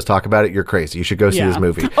going to listen to us talk about it, you're crazy. You should go see this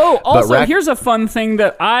movie. Oh, also, here's a fun thing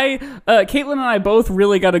that Caitlin and I both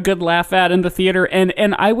really got a good laugh at in the theater,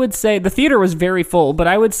 and I would say the theater was very full, but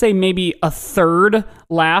I would say maybe a third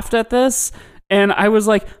laughed at this. And I was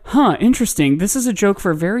like, interesting. This is a joke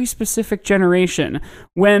for a very specific generation.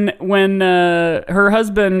 When her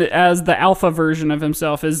husband, as the alpha version of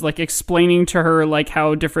himself, is like explaining to her like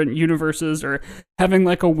how different universes or having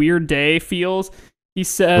like a weird day feels, he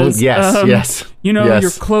says, yes. You know,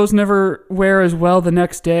 your clothes never wear as well the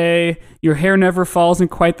next day. Your hair never falls in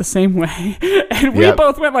quite the same way. And we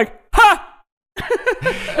both went like, ha!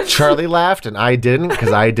 Charlie laughed and I didn't,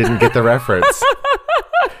 because I didn't get the reference.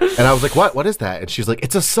 And I was like, what is that? And she's like,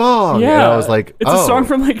 it's a song. Yeah, and I was like, it's a song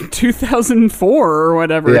from like 2004 or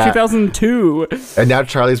whatever, 2002. And now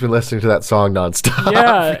Charlie's been listening to that song nonstop.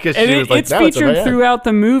 Yeah, because and she was like, it's featured throughout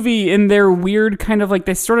the movie in their weird kind of like,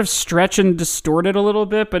 they sort of stretch and distort it a little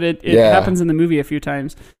bit, but it happens in the movie a few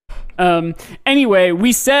times. Anyway,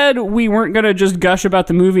 we said we weren't going to just gush about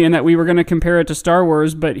the movie and that we were going to compare it to Star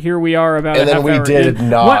Wars, but here we are about and a then half hour we did in.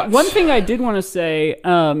 not. One thing I did want to say,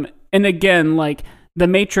 and again, like, The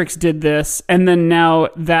Matrix did this, and then now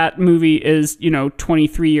that movie is,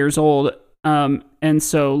 23 years old, and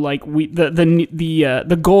so like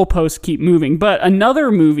the goalposts keep moving. But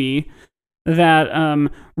another movie that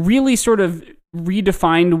really sort of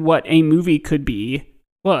redefined what a movie could be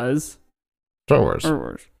was Star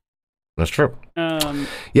Wars. That's true.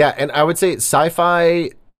 Yeah, and I would say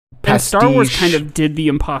sci-fi pastiche. And Star Wars kind of did the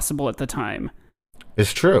impossible at the time.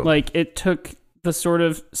 It's true. Like, it took the sort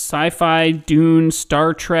of sci-fi Dune,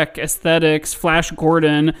 Star Trek aesthetics. Flash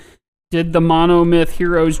Gordon did the monomyth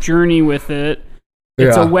hero's journey with it.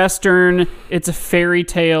 It's a Western. It's a fairy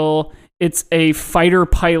tale. It's a fighter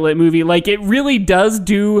pilot movie. Like, it really does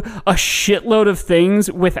do a shitload of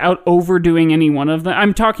things without overdoing any one of them.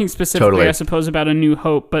 I'm talking specifically, I suppose, about A New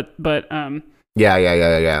Hope, but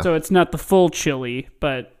Yeah. So it's not the full chili,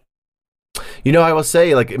 but I will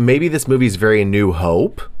say, like, maybe this movie's very New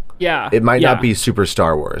Hope. Yeah. It might not be super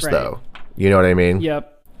Star Wars, though. You know what I mean?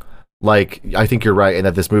 Yep. Like, I think you're right in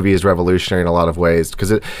that this movie is revolutionary in a lot of ways,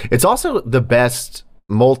 because it's also the best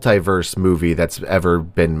multiverse movie that's ever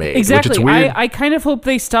been made. Exactly. Which it's weird. I kind of hope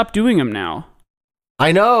they stop doing them now.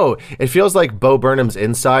 I know. It feels like Bo Burnham's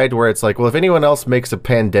Inside, where it's like, well, if anyone else makes a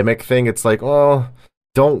pandemic thing, it's like, well,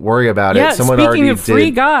 don't worry about it. Someone speaking of did.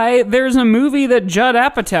 Free Guy, there's a movie that Judd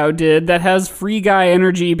Apatow did that has Free Guy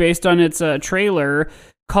energy based on its trailer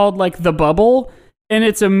called like The Bubble, and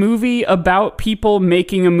it's a movie about people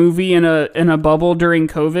making a movie in a bubble during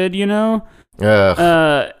COVID,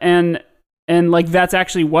 and like that's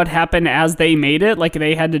actually what happened as they made it. Like,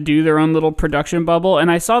 they had to do their own little production bubble.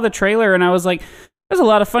 And I saw the trailer and I was like, there's a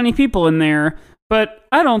lot of funny people in there, but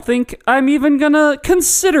I don't think I'm even gonna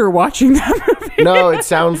consider watching that movie. No, it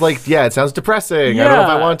sounds depressing. Yeah. I don't know if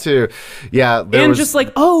I want to. Yeah. Just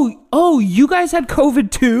like, oh, you guys had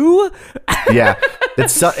COVID too? Yeah. It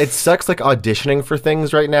sucks like auditioning for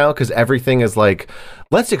things right now, because everything is like,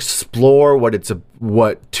 let's explore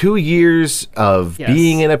what 2 years of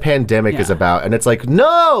being in a pandemic is about. And it's like,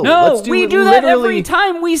 no, we do that every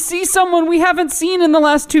time we see someone we haven't seen in the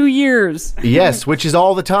last 2 years. Yes, which is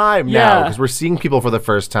all the time now, because we're seeing people for the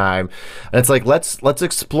first time. And it's like, let's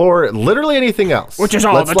explore literally anything else. Which is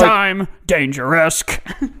all the time. Dangerous.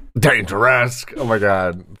 Dangerous. Oh my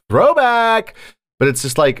God. Throwback. But it's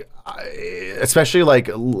just like, especially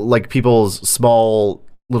like people's small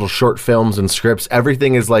little short films and scripts,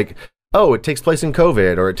 everything is like, oh, it takes place in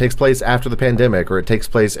COVID, or it takes place after the pandemic, or it takes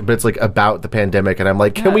place, but it's like about the pandemic. And I'm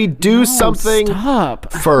like, can we do something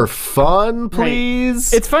for fun,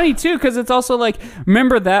 please? Right. It's funny too, because it's also like,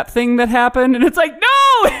 remember that thing that happened? And it's like,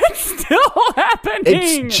 no, it's still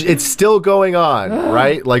happening. It's still going on,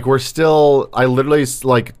 right? Like, I literally,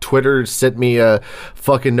 like, Twitter sent me a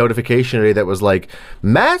fucking notification today that was like,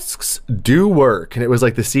 masks do work. And it was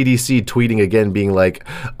like the CDC tweeting again, being like,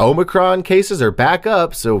 Omicron cases are back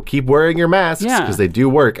up, so keep wearing your masks because they do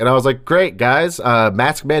work. And I was like, great, guys,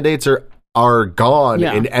 mask mandates are gone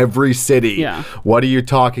in every city. What are you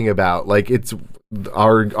talking about? Like, it's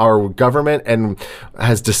our government and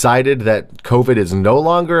has decided that COVID is no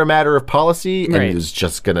longer a matter of policy and is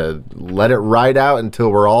just gonna let it ride out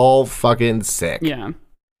until we're all fucking sick.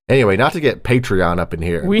 Anyway, not to get Patreon up in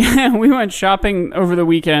here. We went shopping over the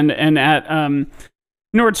weekend, and at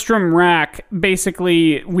Nordstrom Rack,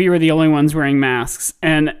 basically, we were the only ones wearing masks.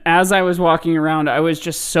 And as I was walking around, I was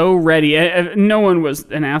just so ready. No one was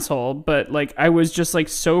an asshole, but like, I was just like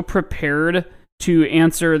so prepared to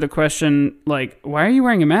answer the question, like, why are you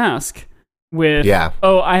wearing a mask? With,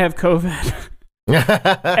 oh, I have COVID.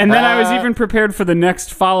 And then I was even prepared for the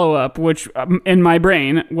next follow-up, which in my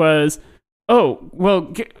brain was, oh,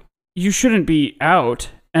 well, you shouldn't be out.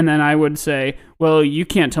 And then I would say, well, you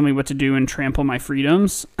can't tell me what to do and trample my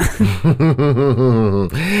freedoms.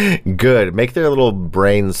 Good. Make their little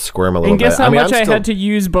brains squirm a little bit. And guess how much I had to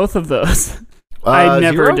use both of those? I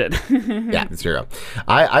never 0? did. Yeah, 0.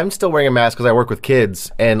 I'm still wearing a mask because I work with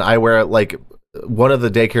kids, and I wear, like, one of the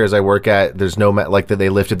daycares I work at, there's no, like, that they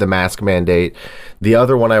lifted the mask mandate. The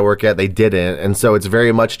other one I work at, they didn't. And so it's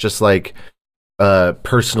very much just like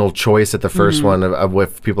personal choice at the first one of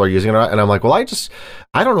if people are using it or not. And I'm like, well, I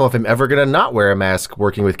don't know if I'm ever going to not wear a mask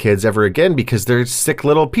working with kids ever again, because they're sick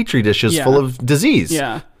little petri dishes full of disease.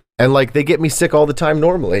 Yeah. And like they get me sick all the time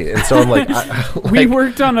normally, and so I'm like, we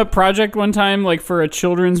worked on a project one time like for a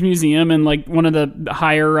children's museum, and like one of the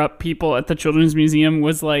higher up people at the children's museum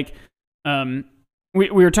was like,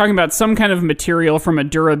 we were talking about some kind of material from a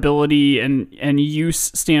durability and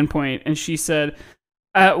use standpoint, and she said,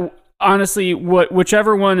 honestly,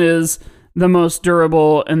 whichever one is the most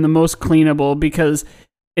durable and the most cleanable, because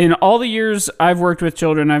in all the years I've worked with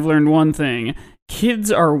children, I've learned one thing: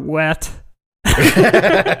 kids are wet.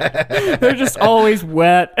 They're just always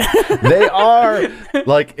wet. They are.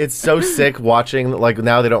 Like, it's so sick watching, like,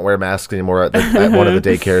 now they don't wear masks anymore at one of the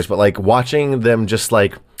daycares, but like watching them just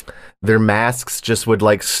like their masks just would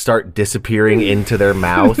like start disappearing into their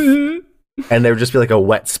mouth. And there would just be like a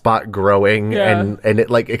wet spot growing, and it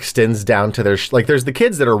like extends down to their like. There's the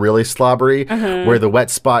kids that are really slobbery, where the wet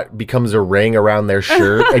spot becomes a ring around their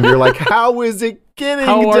shirt, and you're like, "How is it getting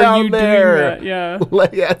down there?" Doing that? Yeah,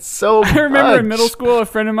 like that's so. I remember in middle school, a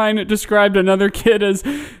friend of mine described another kid as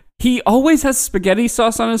he always has spaghetti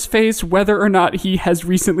sauce on his face, whether or not he has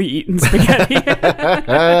recently eaten spaghetti.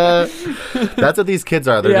 That's what these kids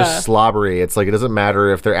are. They're just slobbery. It's like it doesn't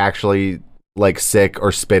matter if they're actually like sick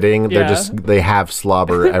or spitting. They have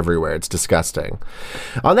slobber everywhere. It's disgusting.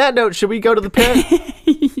 On that note, should we go to the pit?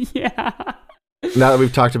 Yeah. Now that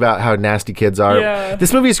we've talked about how nasty kids are,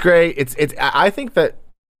 this movie's great. It's I think that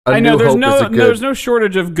there's no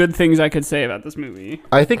shortage of good things I could say about this movie.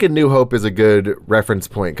 I think A New Hope is a good reference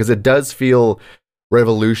point because it does feel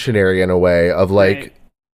revolutionary in a way of like,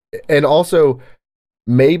 and also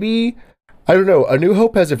maybe, I don't know, A New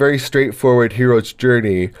Hope has a very straightforward hero's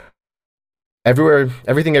journey.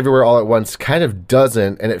 Everything Everywhere All at Once kind of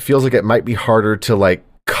doesn't, and it feels like it might be harder to like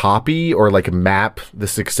copy or like map the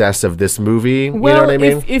success of this movie. Well, you know what I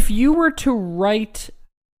mean? If you were to write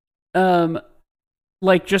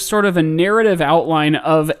like just sort of a narrative outline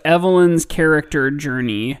of Evelyn's character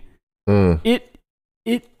journey, it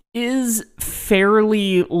is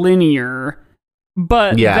fairly linear,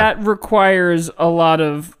 but that requires a lot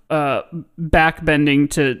of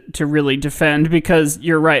backbending to really defend, because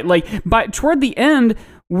you're right. Like toward the end,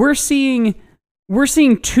 we're seeing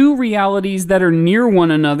two realities that are near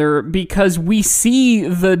one another because we see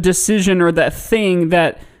the decision or that thing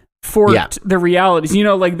that forked the realities. You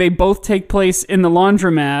know, like they both take place in the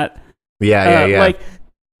laundromat. Yeah. Like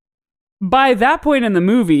by that point in the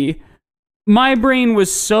movie, my brain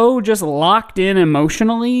was so just locked in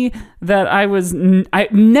emotionally that I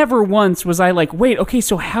never once was I like, wait, okay,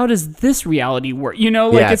 so how does this reality work? You know,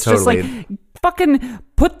 like it's totally. Just like fucking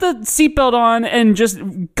put the seatbelt on and just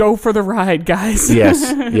go for the ride, guys. Yes.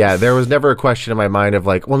 Yeah. There was never a question in my mind of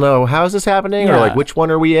like, well, no, how is this happening? Or like, which one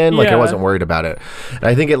are we in? Like, I wasn't worried about it. And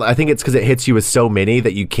I think it's because it hits you with so many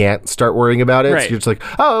that you can't start worrying about it. Right. So you're just like,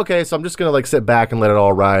 oh, okay, so I'm just going to like sit back and let it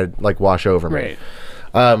all wash over me.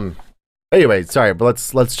 Right. Anyway, sorry, but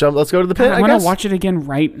let's go to the pit. I want to watch it again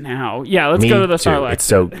right now. Yeah, let's go to the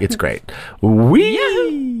Sarlacc. It's great.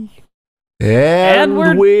 And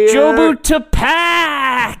we're Jobu to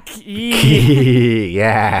pack. Yeah,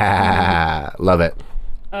 love it.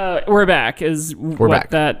 We're back.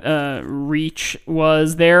 That reach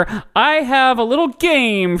was there. I have a little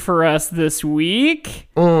game for us this week.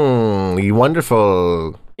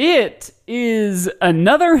 Wonderful. It is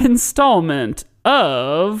another installment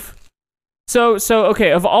of. So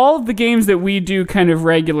okay, of all of the games that we do kind of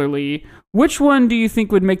regularly, which one do you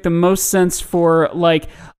think would make the most sense for like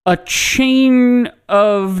a chain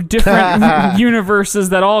of different universes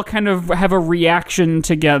that all kind of have a reaction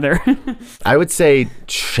together? I would say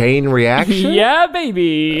chain reaction. Yeah,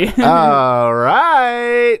 baby. All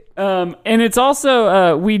right. And it's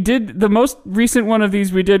also we did the most recent one of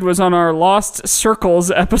these we did was on our Lost Circles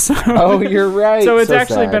episode. Oh, you're right. So it's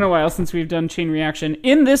actually been a while since we've done chain reaction.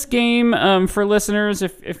 In this game, for listeners,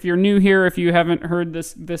 if you're new here, if you haven't heard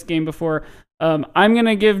this game before, I'm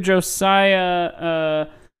gonna give Josiah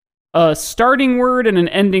a starting word and an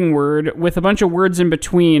ending word with a bunch of words in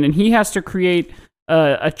between, and he has to create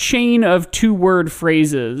a chain of 2-word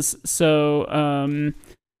phrases. So,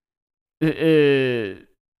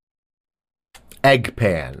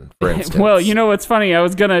 eggpan, for instance. Well, you know what's funny? I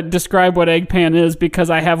was going to describe what eggpan is because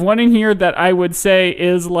I have one in here that I would say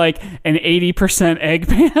is like an 80%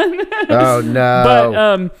 eggpan. Oh,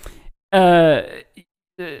 no. But,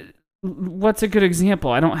 what's a good example?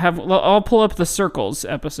 I don't have. I'll pull up the Circles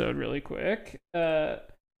episode really quick.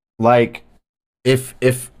 Like, if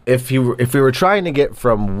we were trying to get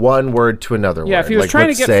from one word to another word. Yeah, if he was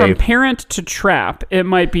trying to get from parent to trap, it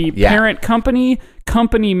might be parent company,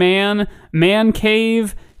 company man, man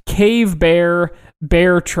cave, cave bear,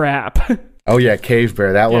 bear trap. Oh yeah, Cave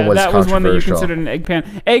Bear. That one was that was one that you controversial. considered an egg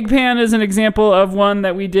pan. Egg pan is an example of one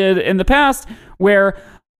that we did in the past where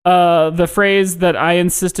the phrase that I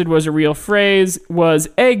insisted was a real phrase was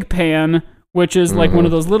egg pan, which is like one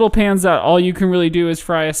of those little pans that all you can really do is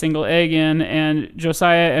fry a single egg in. And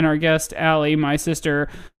Josiah and our guest, Allie, my sister,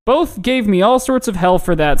 both gave me all sorts of hell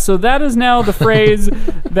for that. So that is now the phrase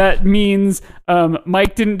that means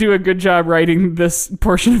Mike didn't do a good job writing this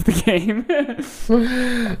portion of the game.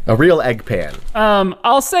 A real egg pan.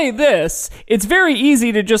 I'll say this. It's very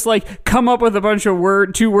easy to just like come up with a bunch of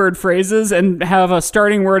two-word phrases and have a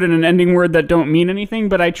starting word and an ending word that don't mean anything,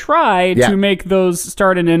 but I try to make those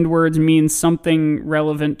start and end words mean something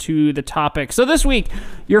relevant to the topic. So this week,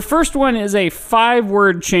 your first one is a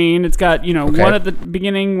 5-word chain. It's got, one at the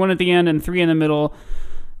beginning, one at the end, and 3 in the middle.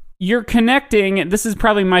 You're connecting, this is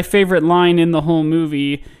probably my favorite line in the whole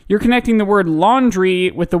movie, you're connecting the word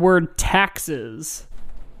laundry with the word taxes.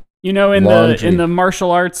 In the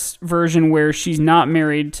martial arts version where she's not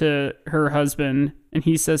married to her husband, and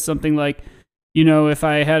he says something like, if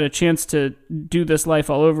I had a chance to do this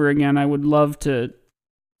life all over again, I would love to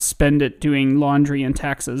spend it doing laundry and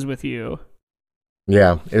taxes with you.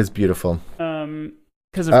 Yeah, it was beautiful.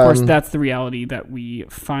 Because, of course, that's the reality that we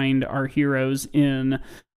find our heroes in.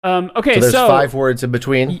 Okay, so there's 5 words in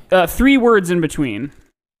between? 3 words in between.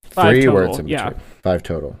 5 3 total. words in between. Yeah. 5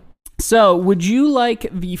 total. So, would you like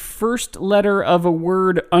the first letter of a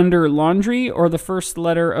word under laundry or the first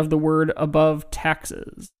letter of the word above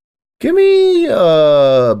taxes? Give me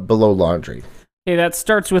below laundry. Okay, that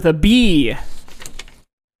starts with a B.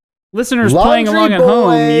 Listeners Laundry playing along at boy.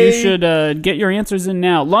 home, you should get your answers in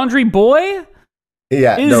now. Laundry boy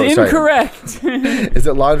Yeah, is incorrect. Is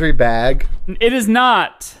it laundry bag? It is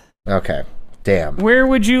not. Okay. Damn. Where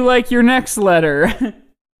would you like your next letter?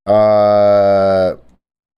 After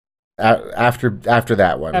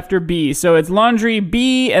that one. After B. So it's laundry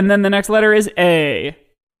B, and then the next letter is A.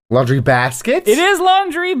 Laundry basket? It is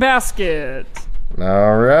laundry basket.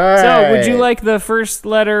 All right. So would you like the first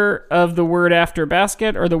letter of the word after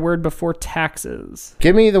basket or the word before taxes?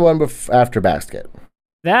 Give me the one after basket.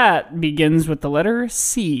 That begins with the letter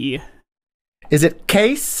C. Is it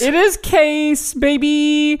case? It is case,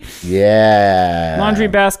 baby. Yeah. Laundry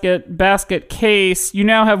basket, case. You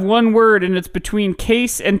now have one word, and it's between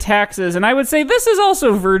case and taxes. And I would say this is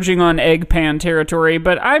also verging on egg pan territory,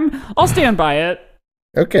 but I'll stand by it.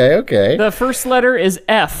 Okay. The first letter is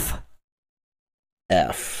F.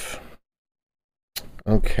 F.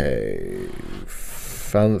 Okay.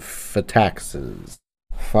 For taxes.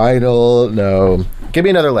 No. Give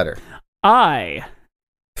me another letter. I.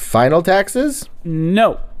 Final taxes?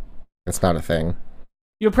 No. That's not a thing.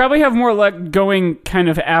 You'll probably have more luck going kind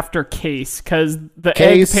of after case, because the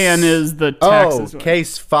Case. egg pan is the taxes one.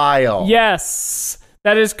 Case file. Yes,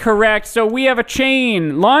 that is correct. So we have a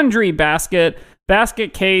chain: laundry basket,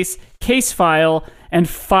 basket case, case file, and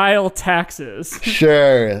file taxes.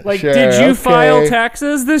 Sure. Did you file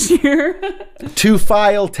taxes this year? To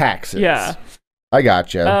file taxes. Yeah. I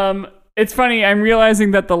gotcha. It's funny. I'm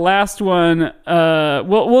realizing that the last one.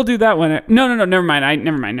 We'll do that one. No. Never mind.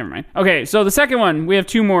 Never mind. Okay. So the second one, we have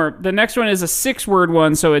 2 more. The next one is a 6-word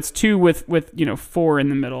one, so it's 2 with 4 in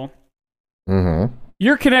the middle. Mm-hmm.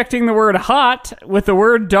 You're connecting the word hot with the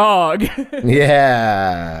word dog.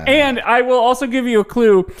 Yeah. And I will also give you a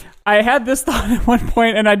clue. I had this thought at one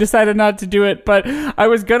point, and I decided not to do it, but I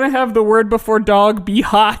was going to have the word before dog be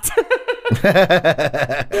hot.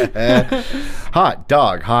 Hot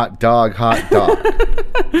dog.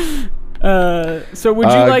 So would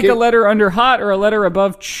you like a letter under hot or a letter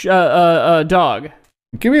above dog?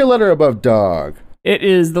 Give me a letter above dog. It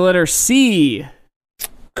is the letter C.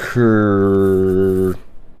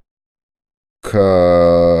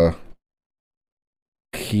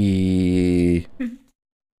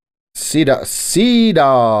 Sea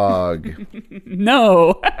dog.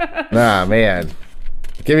 No. Nah, man.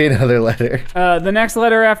 Give me another letter. The next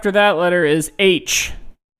letter after that letter is H.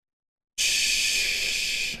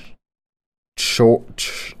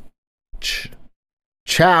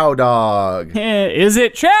 Chow dog. Is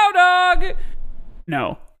it chow dog?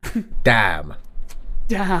 No. Damn.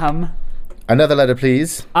 Another letter,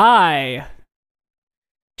 please. I.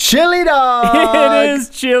 Chili dog. It is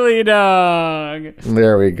chili dog.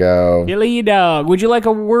 There we go. Chili dog. Would you like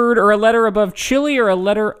a word or a letter above chili or a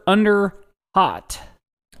letter under hot?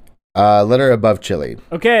 Letter above chili.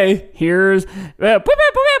 Okay, here's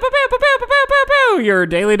your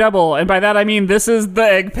daily double. And by that I mean this is the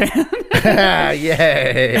egg pan.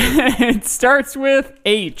 Yay. It starts with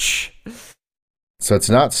H. So it's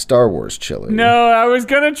not Star Wars chili. No, I was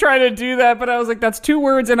gonna try to do that, but I was like, that's 2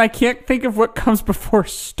 words, and I can't think of what comes before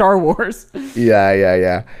Star Wars.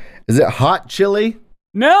 Yeah. Is it hot chili?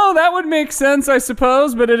 No, that would make sense, I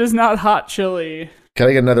suppose, but it is not hot chili. Can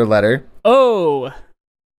I get another letter? Oh.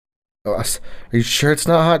 Oh, are you sure it's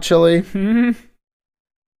not hot chili?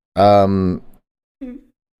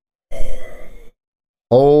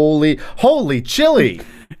 Holy chili.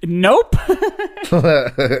 Nope.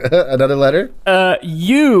 Another letter?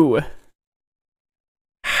 U.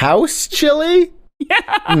 House chili?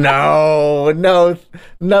 Yeah. No,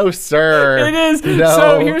 sir. It is. No.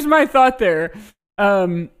 So here's my thought there.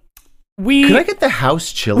 Could I get the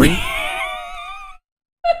house chili?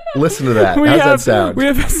 Listen to that. How's that sound? We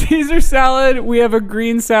have a Caesar salad, we have a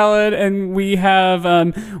green salad, and we have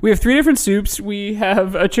 3 different soups. We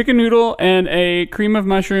have a chicken noodle and a cream of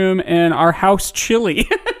mushroom and our house chili.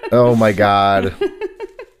 Oh my God.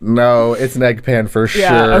 No, it's an egg pan for sure.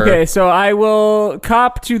 Yeah, okay, so I will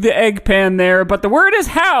cop to the egg pan there, but the word is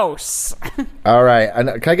house. All right.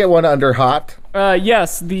 Can I get one under hot?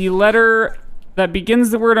 Yes, the letter that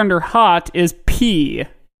begins the word under hot is P.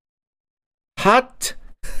 Hot.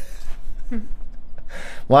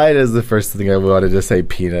 Why is the first thing I wanted to say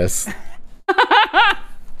penis?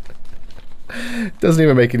 Doesn't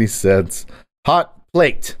even make any sense. Hot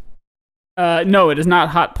plate. No, it is not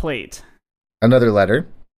hot plate. Another letter.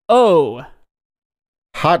 O.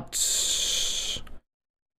 Hot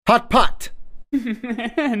pot.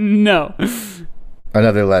 No.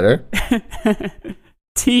 Another letter.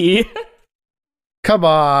 T. Come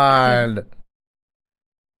on.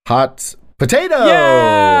 Hot potato.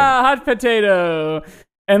 Yeah, hot potato.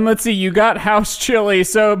 And let's see, you got house chili.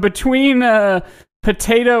 So between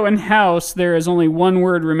potato and house, there is only one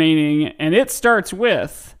word remaining, and it starts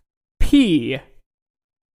with P.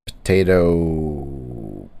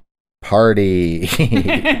 Potato party.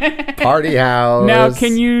 Party house. Now,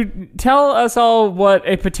 can you tell us all what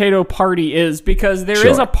a potato party is? Because there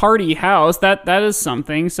is a party house. That is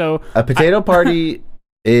something. So a potato party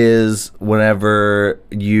is whenever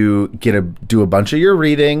you do a bunch of your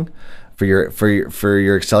reading for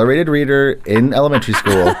your accelerated reader in elementary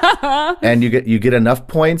school, and you get enough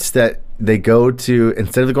points that they go to,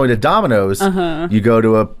 instead of going to Domino's, you go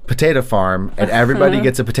to a potato farm, and everybody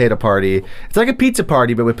gets a potato party. It's like a pizza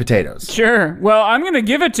party, but with potatoes. Sure. Well, I'm gonna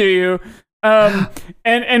give it to you.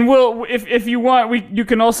 And we'll, if you want, you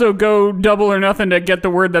can also go double or nothing to get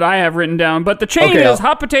the word that I have written down. But the chain is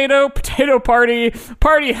hot potato, potato party,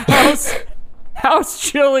 party house, house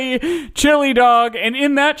chili, chili dog, and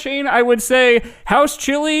in that chain, I would say house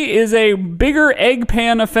chili is a bigger egg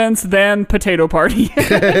pan offense than potato party.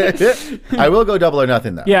 I will go double or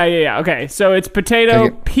nothing though. Yeah. Okay, so it's potato.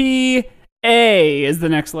 P A is the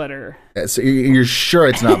next letter. So you're sure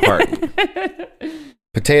it's not party?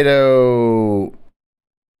 Potato.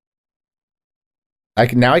 I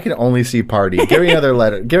can only see party. Give me another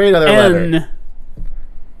letter. Give me another N. letter.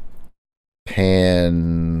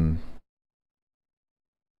 Pan.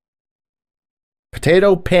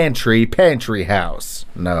 Potato pantry house.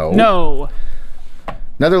 No.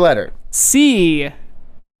 Another letter. C.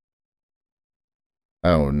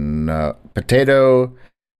 Oh no. Potato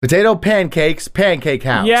pancakes, pancake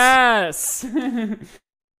house. Yes.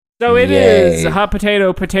 So it is hot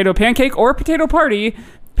potato, potato pancake, or potato party,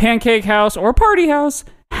 pancake house, or party house,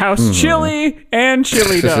 house chili, and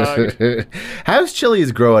chili dog. House chili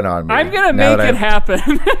is growing on me. I'm going to make it happen.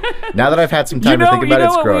 Now that I've had some time to think about it,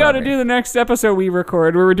 it's growing on me. You know what we ought to do the next episode we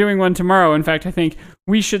record? We're doing one tomorrow. In fact, I think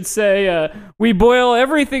we should say we boil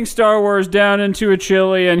everything Star Wars down into a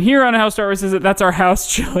chili, and here on How Star Wars Is It, that's our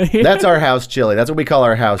house chili. That's our house chili. That's what we call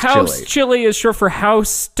our house chili. House chili is short for How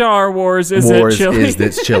Star Wars Is It chili. Is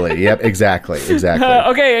this chili. Yep, exactly.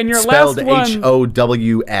 Okay, and your spelled last one...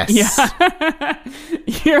 HOWS. Yeah.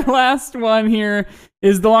 Your last one here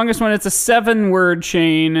is the longest one. It's a 7-word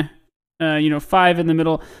chain, 5 in the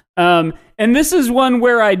middle. And this is one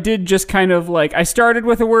where I did just kind of I started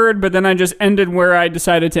with a word, but then I just ended where I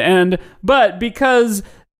decided to end. But because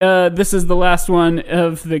this is the last one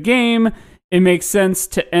of the game, it makes sense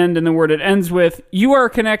to end in the word it ends with. You are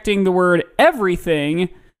connecting the word everything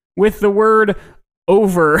with the word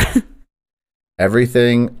over.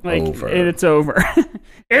 Everything over. It's over.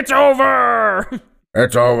 It's over!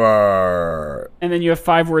 It's over. And then you have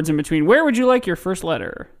 5 words in between. Where would you like your first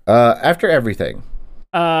letter? After everything.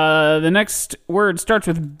 The next word starts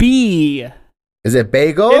with B. Is it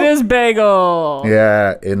bagel? It is bagel.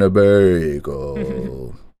 Yeah, in a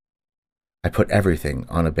bagel. I put everything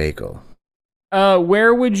on a bagel.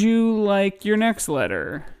 Where would you like your next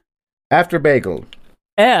letter? After bagel.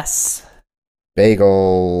 S.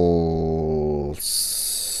 Bagels.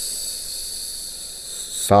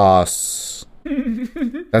 sauce.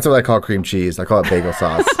 That's what I call cream cheese. I call it bagel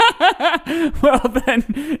sauce. Well,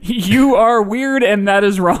 then you are weird, and that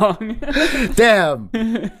is wrong. Damn.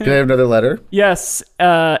 Can I have another letter? Yes.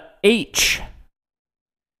 H.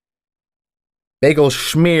 Bagel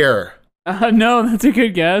schmear. No, that's a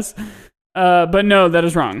good guess. But no, that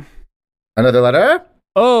is wrong. Another letter?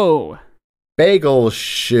 O. Bagel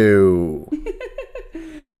shoe.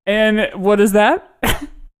 And what is that?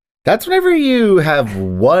 That's whenever you have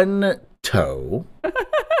one toe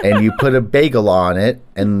and you put a bagel on it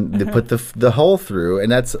and they put the hole through,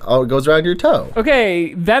 and that's all it goes around your toe.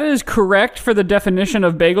 Okay, that is correct for the definition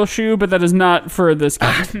of bagel shoe, but that is not for this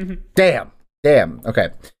game. Damn. Okay.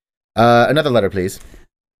 Another letter, please.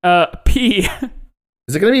 P.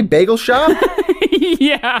 Is it going to be bagel shop?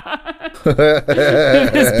 Yeah.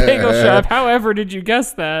 It is bagel shop. However, did you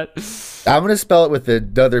guess that? I'm going to spell it with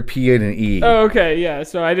another P and an E. Oh, okay, yeah.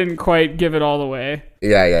 So I didn't quite give it all the way.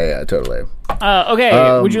 Yeah, totally.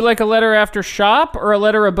 Okay, would you like a letter after shop or a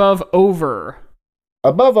letter above over?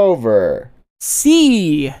 Above over.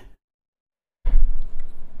 C.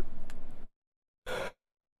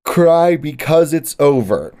 Cry because it's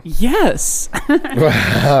over. Yes.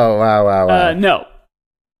 Wow. No.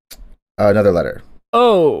 Another letter.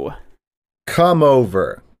 O. Come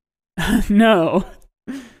over. No.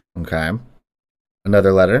 Okay.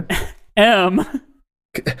 Another letter. M.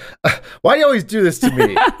 Why do you always do this to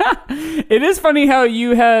me? It is funny how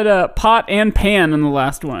you had pot and pan in the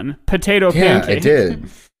last one. Potato pancake. Yeah, I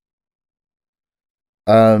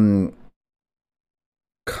did.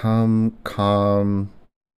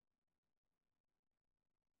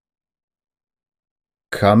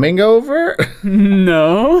 Coming over?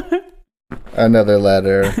 No. Another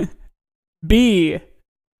letter. B.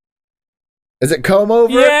 Is it comb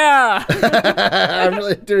over? Yeah. I'm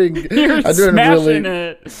really doing. You're smashing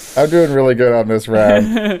it. I'm doing really good on this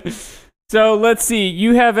round. So let's see.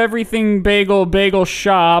 You have everything bagel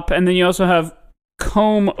shop, and then you also have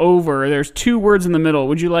comb over. There's two words in the middle.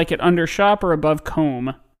 Would you like it under shop or above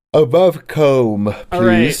comb? Above comb, please. All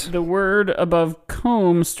right. The word above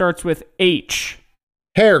comb starts with H.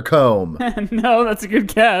 Hair comb. No, that's a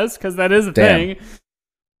good guess because that is a thing.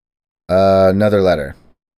 Another letter.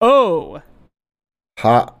 O.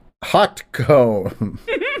 Hot comb.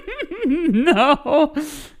 No.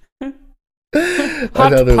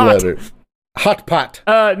 Another letter. Hot pot.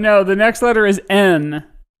 No, the next letter is N.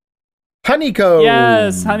 Honeycomb.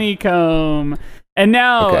 Yes, honeycomb. And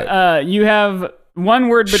now you have one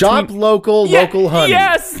word between... Shop local honey.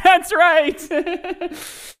 Yes, that's right.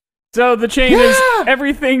 So the chain is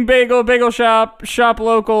everything bagel shop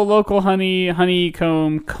local honey,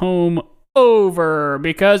 honeycomb, comb over,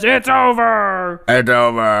 because it's over. It's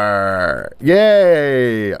over.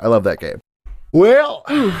 Yay. I love that game. Well,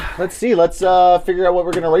 let's see. Let's figure out what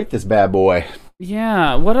we're going to rate this bad boy.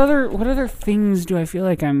 Yeah. What other things do I feel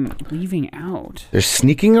like I'm leaving out? There's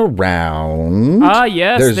sneaking around.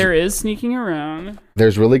 Yes, there is sneaking around.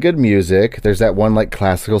 There's really good music. There's that one like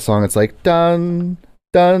classical song. It's like dun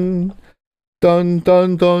dun dun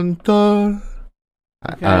dun dun dun.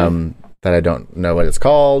 Okay. That I don't know what it's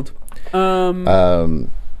called.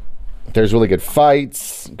 There's really good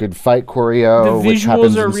fights, good fight choreo. The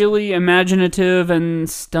visuals are really imaginative and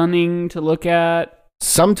stunning to look at.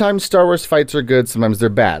 Sometimes Star Wars fights are good, sometimes they're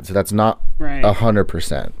bad. So that's not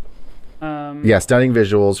 100%. Yeah, stunning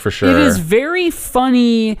visuals for sure. It is very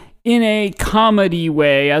funny in a comedy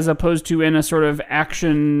way, as opposed to in a sort of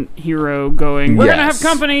action hero going, we're gonna have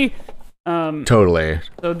company. Totally.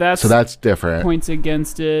 So that's different. Points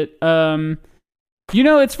against it.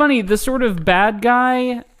 It's funny. The sort of bad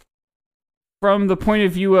guy, from the point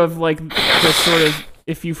of view of like the sort of,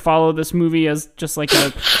 if you follow this movie as just like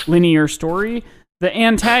a linear story, the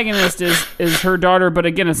antagonist is her daughter, but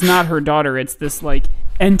again, it's not her daughter. It's this like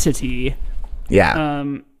entity. Yeah.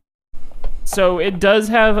 So it does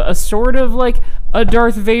have a sort of like a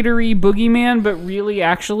Darth Vader-y boogeyman, but really,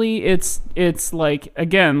 actually, it's like,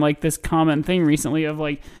 again, like this common thing recently of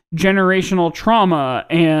like generational trauma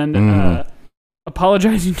and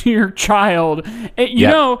apologizing to your child.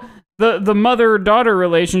 The mother-daughter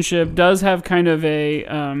relationship does have kind of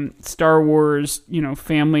a Star Wars,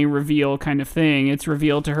 family reveal kind of thing. It's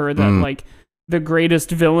revealed to her that like the greatest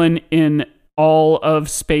villain in all of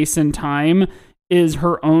space and time is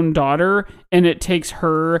her own daughter, and it takes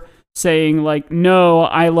her saying like, no,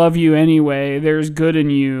 I love you anyway, there's good in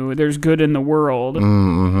you, there's good in the world,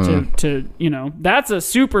 to that's a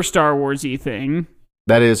super Star Wars-y thing.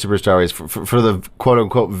 That is super Star Wars for the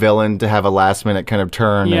quote-unquote villain to have a last-minute kind of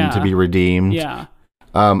turn and to be redeemed. Yeah.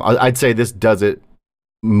 I'd say this does it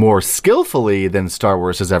more skillfully than Star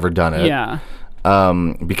Wars has ever done it. Yeah.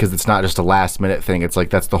 because it's not just a last minute thing. It's like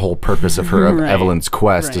that's the whole purpose of her of Right. Evelyn's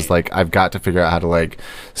quest Right. is like I've got to figure out how to like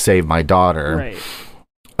save my daughter. Right.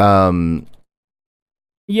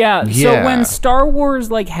 Yeah, so Yeah. when Star Wars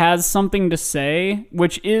like has something to say,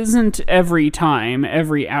 which isn't every time,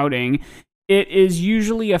 every outing, it is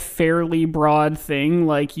usually a fairly broad thing,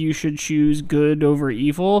 like you should choose good over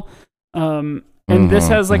evil. And this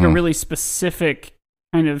has like a really specific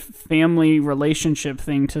kind of family relationship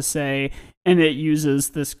thing to say, and it uses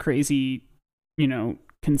this crazy,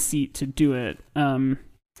 conceit to do it.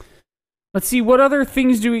 Let's see, what other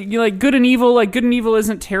things do we like? Good and evil. Like, good and evil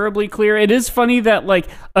isn't terribly clear. It is funny that like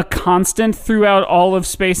a constant throughout all of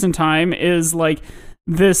space and time is like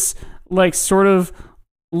this like sort of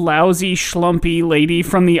lousy schlumpy lady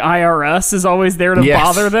from the IRS is always there to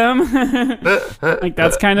bother them. Like,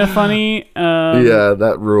 that's kind of funny. Yeah,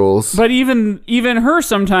 that rules. But even her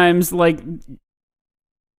sometimes like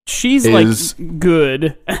she's like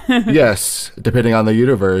good. Yes, depending on the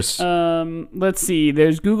universe. Let's see.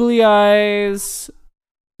 There's googly eyes.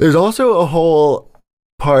 There's also a whole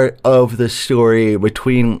part of the story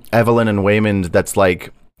between Evelyn and Waymond that's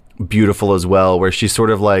like beautiful as well, where she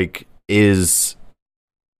sort of like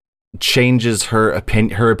changes her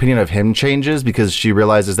opinion of him changes because she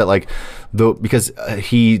realizes that like because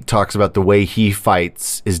he talks about the way he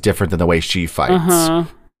fights is different than the way she fights.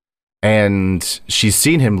 And she's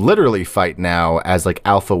seen him literally fight now as like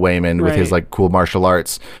Alpha Waymond with his like cool martial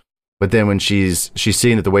arts. But then when she's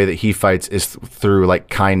seen that the way that he fights is through like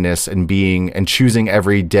kindness and choosing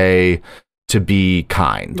every day to be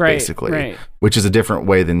kind, basically, which is a different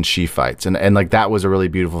way than she fights. And like that was a really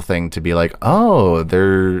beautiful thing to be like, oh,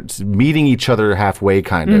 they're meeting each other halfway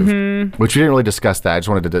kind of, which we didn't really discuss that. I just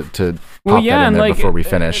wanted to pop that in there like, before we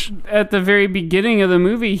finish. At the very beginning of the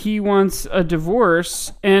movie, he wants a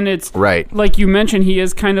divorce, and it's right. Like you mentioned, he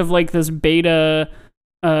is kind of like this beta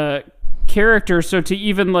character. So to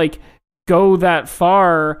even like go that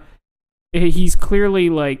far, he's clearly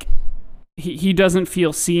like he doesn't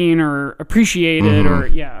feel seen or appreciated or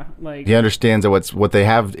like he understands that what they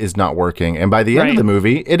have is not working, and by the end of the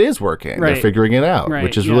movie it is working. They're figuring it out,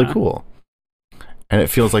 which is really cool, and it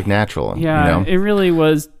feels like natural. It really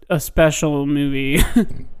was a special movie.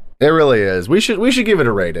 It really is. We should give it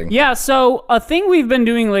a rating. Yeah, so a thing we've been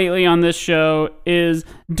doing lately on this show is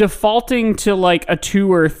defaulting to like a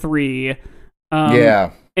 2 or 3.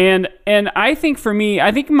 And I think for me,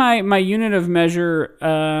 I think my unit of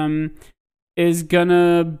measure is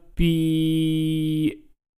gonna be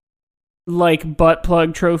like butt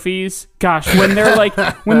plug trophies. Gosh, when they're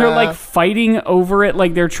like fighting over it,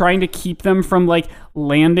 like they're trying to keep them from like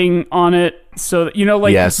landing on it. So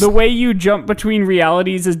the way you jump between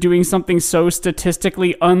realities is doing something so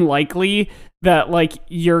statistically unlikely that like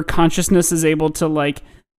your consciousness is able to like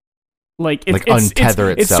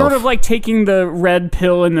untether itself. It's sort of like taking the red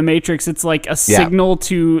pill in the Matrix. It's like a signal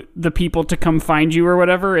to the people to come find you or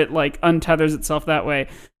whatever. It like untethers itself that way.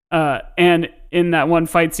 And in that one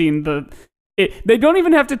fight scene, they don't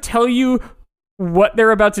even have to tell you what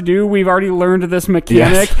they're about to do. We've already learned this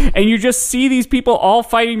mechanic, and you just see these people all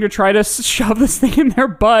fighting to try to shove this thing in their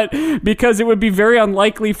butt because it would be very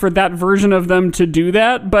unlikely for that version of them to do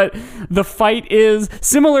that. But the fight is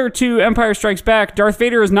similar to Empire Strikes Back. Darth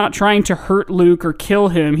Vader is not trying to hurt Luke or kill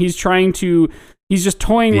him. He's just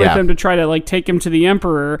toying with him to try to like take him to the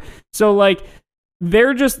Emperor. So like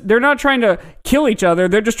they're not trying to kill each other.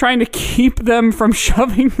 They're just trying to keep them from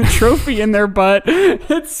shoving the trophy in their butt.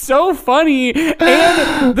 It's so funny.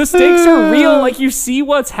 And the stakes are real. Like you see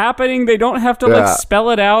what's happening. They don't have to like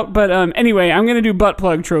spell it out. But anyway, I'm going to do butt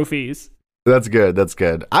plug trophies. That's good.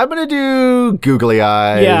 I'm going to do googly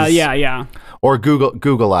eyes. Yeah. Or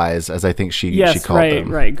Google eyes, as I think she called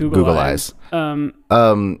them. Right. Google eyes. And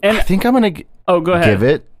I think I'm going to go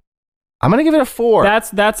ahead. I'm going to give it a 4.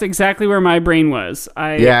 That's exactly where my brain was.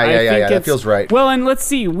 I think that feels right. Well, and let's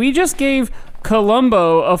see. We just gave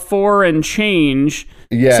Columbo a 4 and change.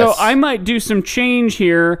 Yes. So I might do some change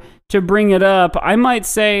here to bring it up. I might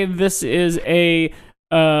say this is a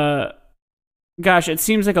gosh, it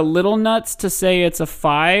seems like a little nuts to say it's a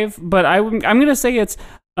 5, but I'm going to say it's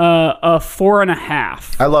a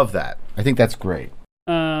 4.5. I love that. I think that's great.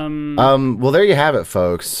 Well, there you have it,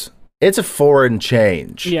 folks. It's a 4 and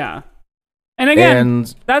change. Yeah. And again,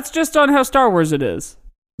 that's just on how Star Wars it is.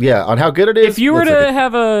 Yeah, on how good it is. If you were to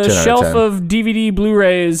have a shelf of DVD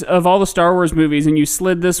Blu-rays of all the Star Wars movies and you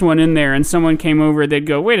slid this one in there and someone came over, they'd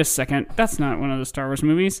go, wait a second, that's not one of the Star Wars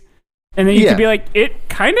movies. And then you could be like, it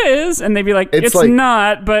kind of is. And they'd be like, it's like,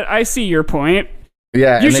 not, but I see your point.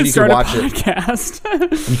 Yeah, You and then should you start can watch a it.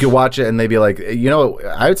 podcast. You could watch it and they'd be like,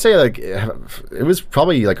 I would say like it was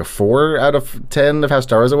probably like a 4 out of 10 of how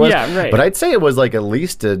Star Wars it was. Yeah, right. But I'd say it was like at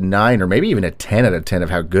least a 9 or maybe even a 10 out of 10 of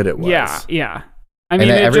how good it was. Yeah. I mean,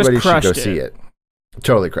 and it everybody just should crushed go see it.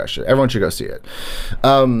 Totally crushed it. Everyone should go see it.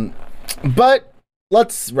 But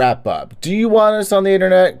let's wrap up. Do you want us on the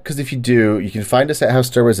internet? Because if you do, you can find us at How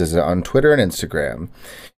Star Wars Is It on Twitter and Instagram.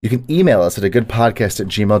 You can email us at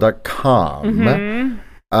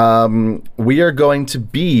agoodpodcast@gmail.com. We are going to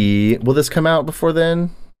be... Will this come out before then?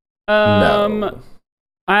 No.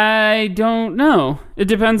 I don't know. It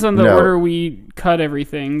depends on the order we cut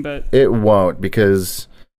everything, but... It won't, because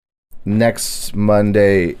next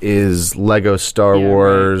Monday is Lego Star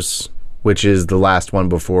Wars... Right. Which is the last one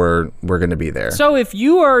before we're going to be there. So if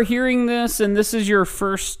you are hearing this and this is your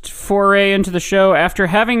first foray into the show after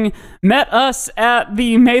having met us at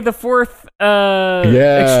the May the 4th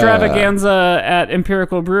extravaganza at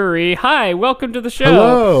Empirical Brewery, hi, welcome to the show.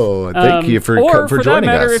 Hello. Thank you for joining us. Or for that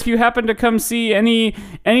matter, if you happen to come see any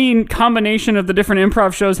combination of the different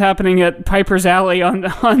improv shows happening at Piper's Alley on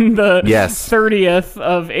the 30th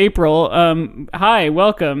of April, hi,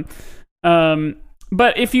 welcome.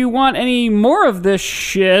 But if you want any more of this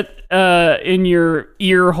shit in your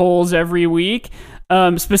ear holes every week,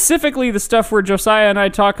 specifically the stuff where Josiah and I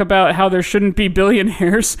talk about how there shouldn't be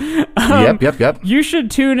billionaires, yep. You should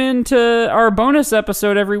tune in to our bonus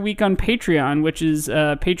episode every week on Patreon, which is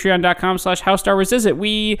patreon.com/HowStarWarsIsIt.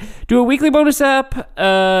 We do a weekly bonus app.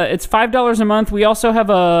 It's $5 a month. We also have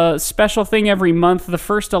a special thing every month. The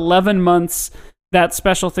first 11 months... That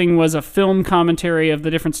special thing was a film commentary of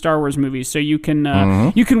the different Star Wars movies, so you can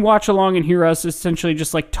watch along and hear us essentially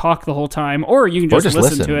just like talk the whole time, or you can just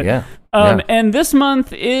listen to it. Yeah. And this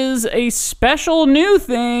month is a special new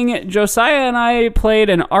thing. Josiah and I played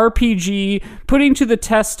an RPG, putting to the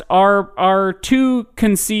test our two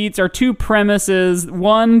conceits, our two premises.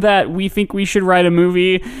 One, that we think we should write a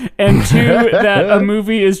movie, and two, that a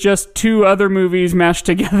movie is just two other movies mashed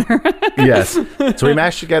together. Yes. So we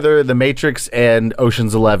mashed together The Matrix and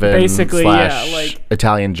Ocean's 11. Basically,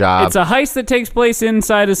 Italian Job. It's a heist that takes place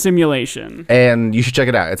inside a simulation. And you should check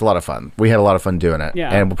it out. It's a lot of fun. We had a lot of fun doing it. Yeah.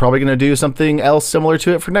 And we're probably going to do something else similar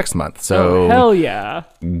to it for next month. So hell yeah.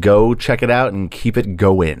 Go check it out and keep it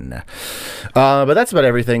going. But that's about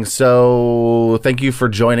everything. So thank you for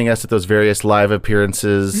joining us at those various live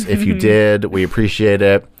appearances. If you did, we appreciate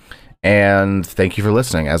it. And thank you for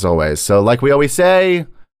listening, as always. So like we always say...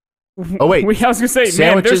 Oh, wait. I was going to say, sandwiches,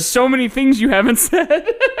 man, there's so many things you haven't said.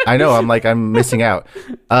 I know. I'm missing out.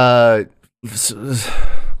 Sandwiches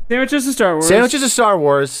to Star Wars. Sandwiches to Star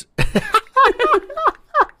Wars.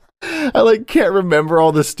 I can't remember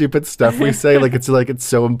all the stupid stuff we say. It's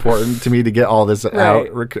so important to me to get all this out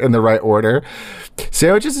in the right order.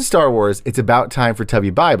 Sandwiches to Star Wars. It's about time for Tubby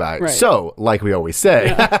Bye Bye. Right. So, like we always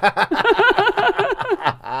say.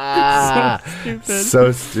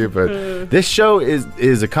 So stupid. This show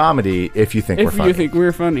is a comedy if you think we're funny. If you think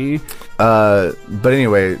we're funny. But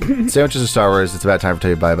anyway, Sandwiches to Star Wars. It's about time for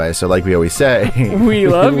Tubby Bye Bye. So, like we always say, we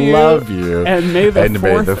love you. Love you. And may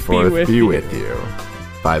the fourth be with you.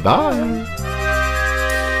 Bye-bye.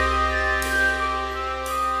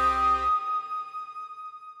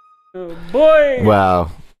 Oh, boy.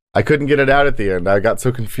 Wow. I couldn't get it out at the end. I got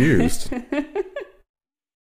so confused.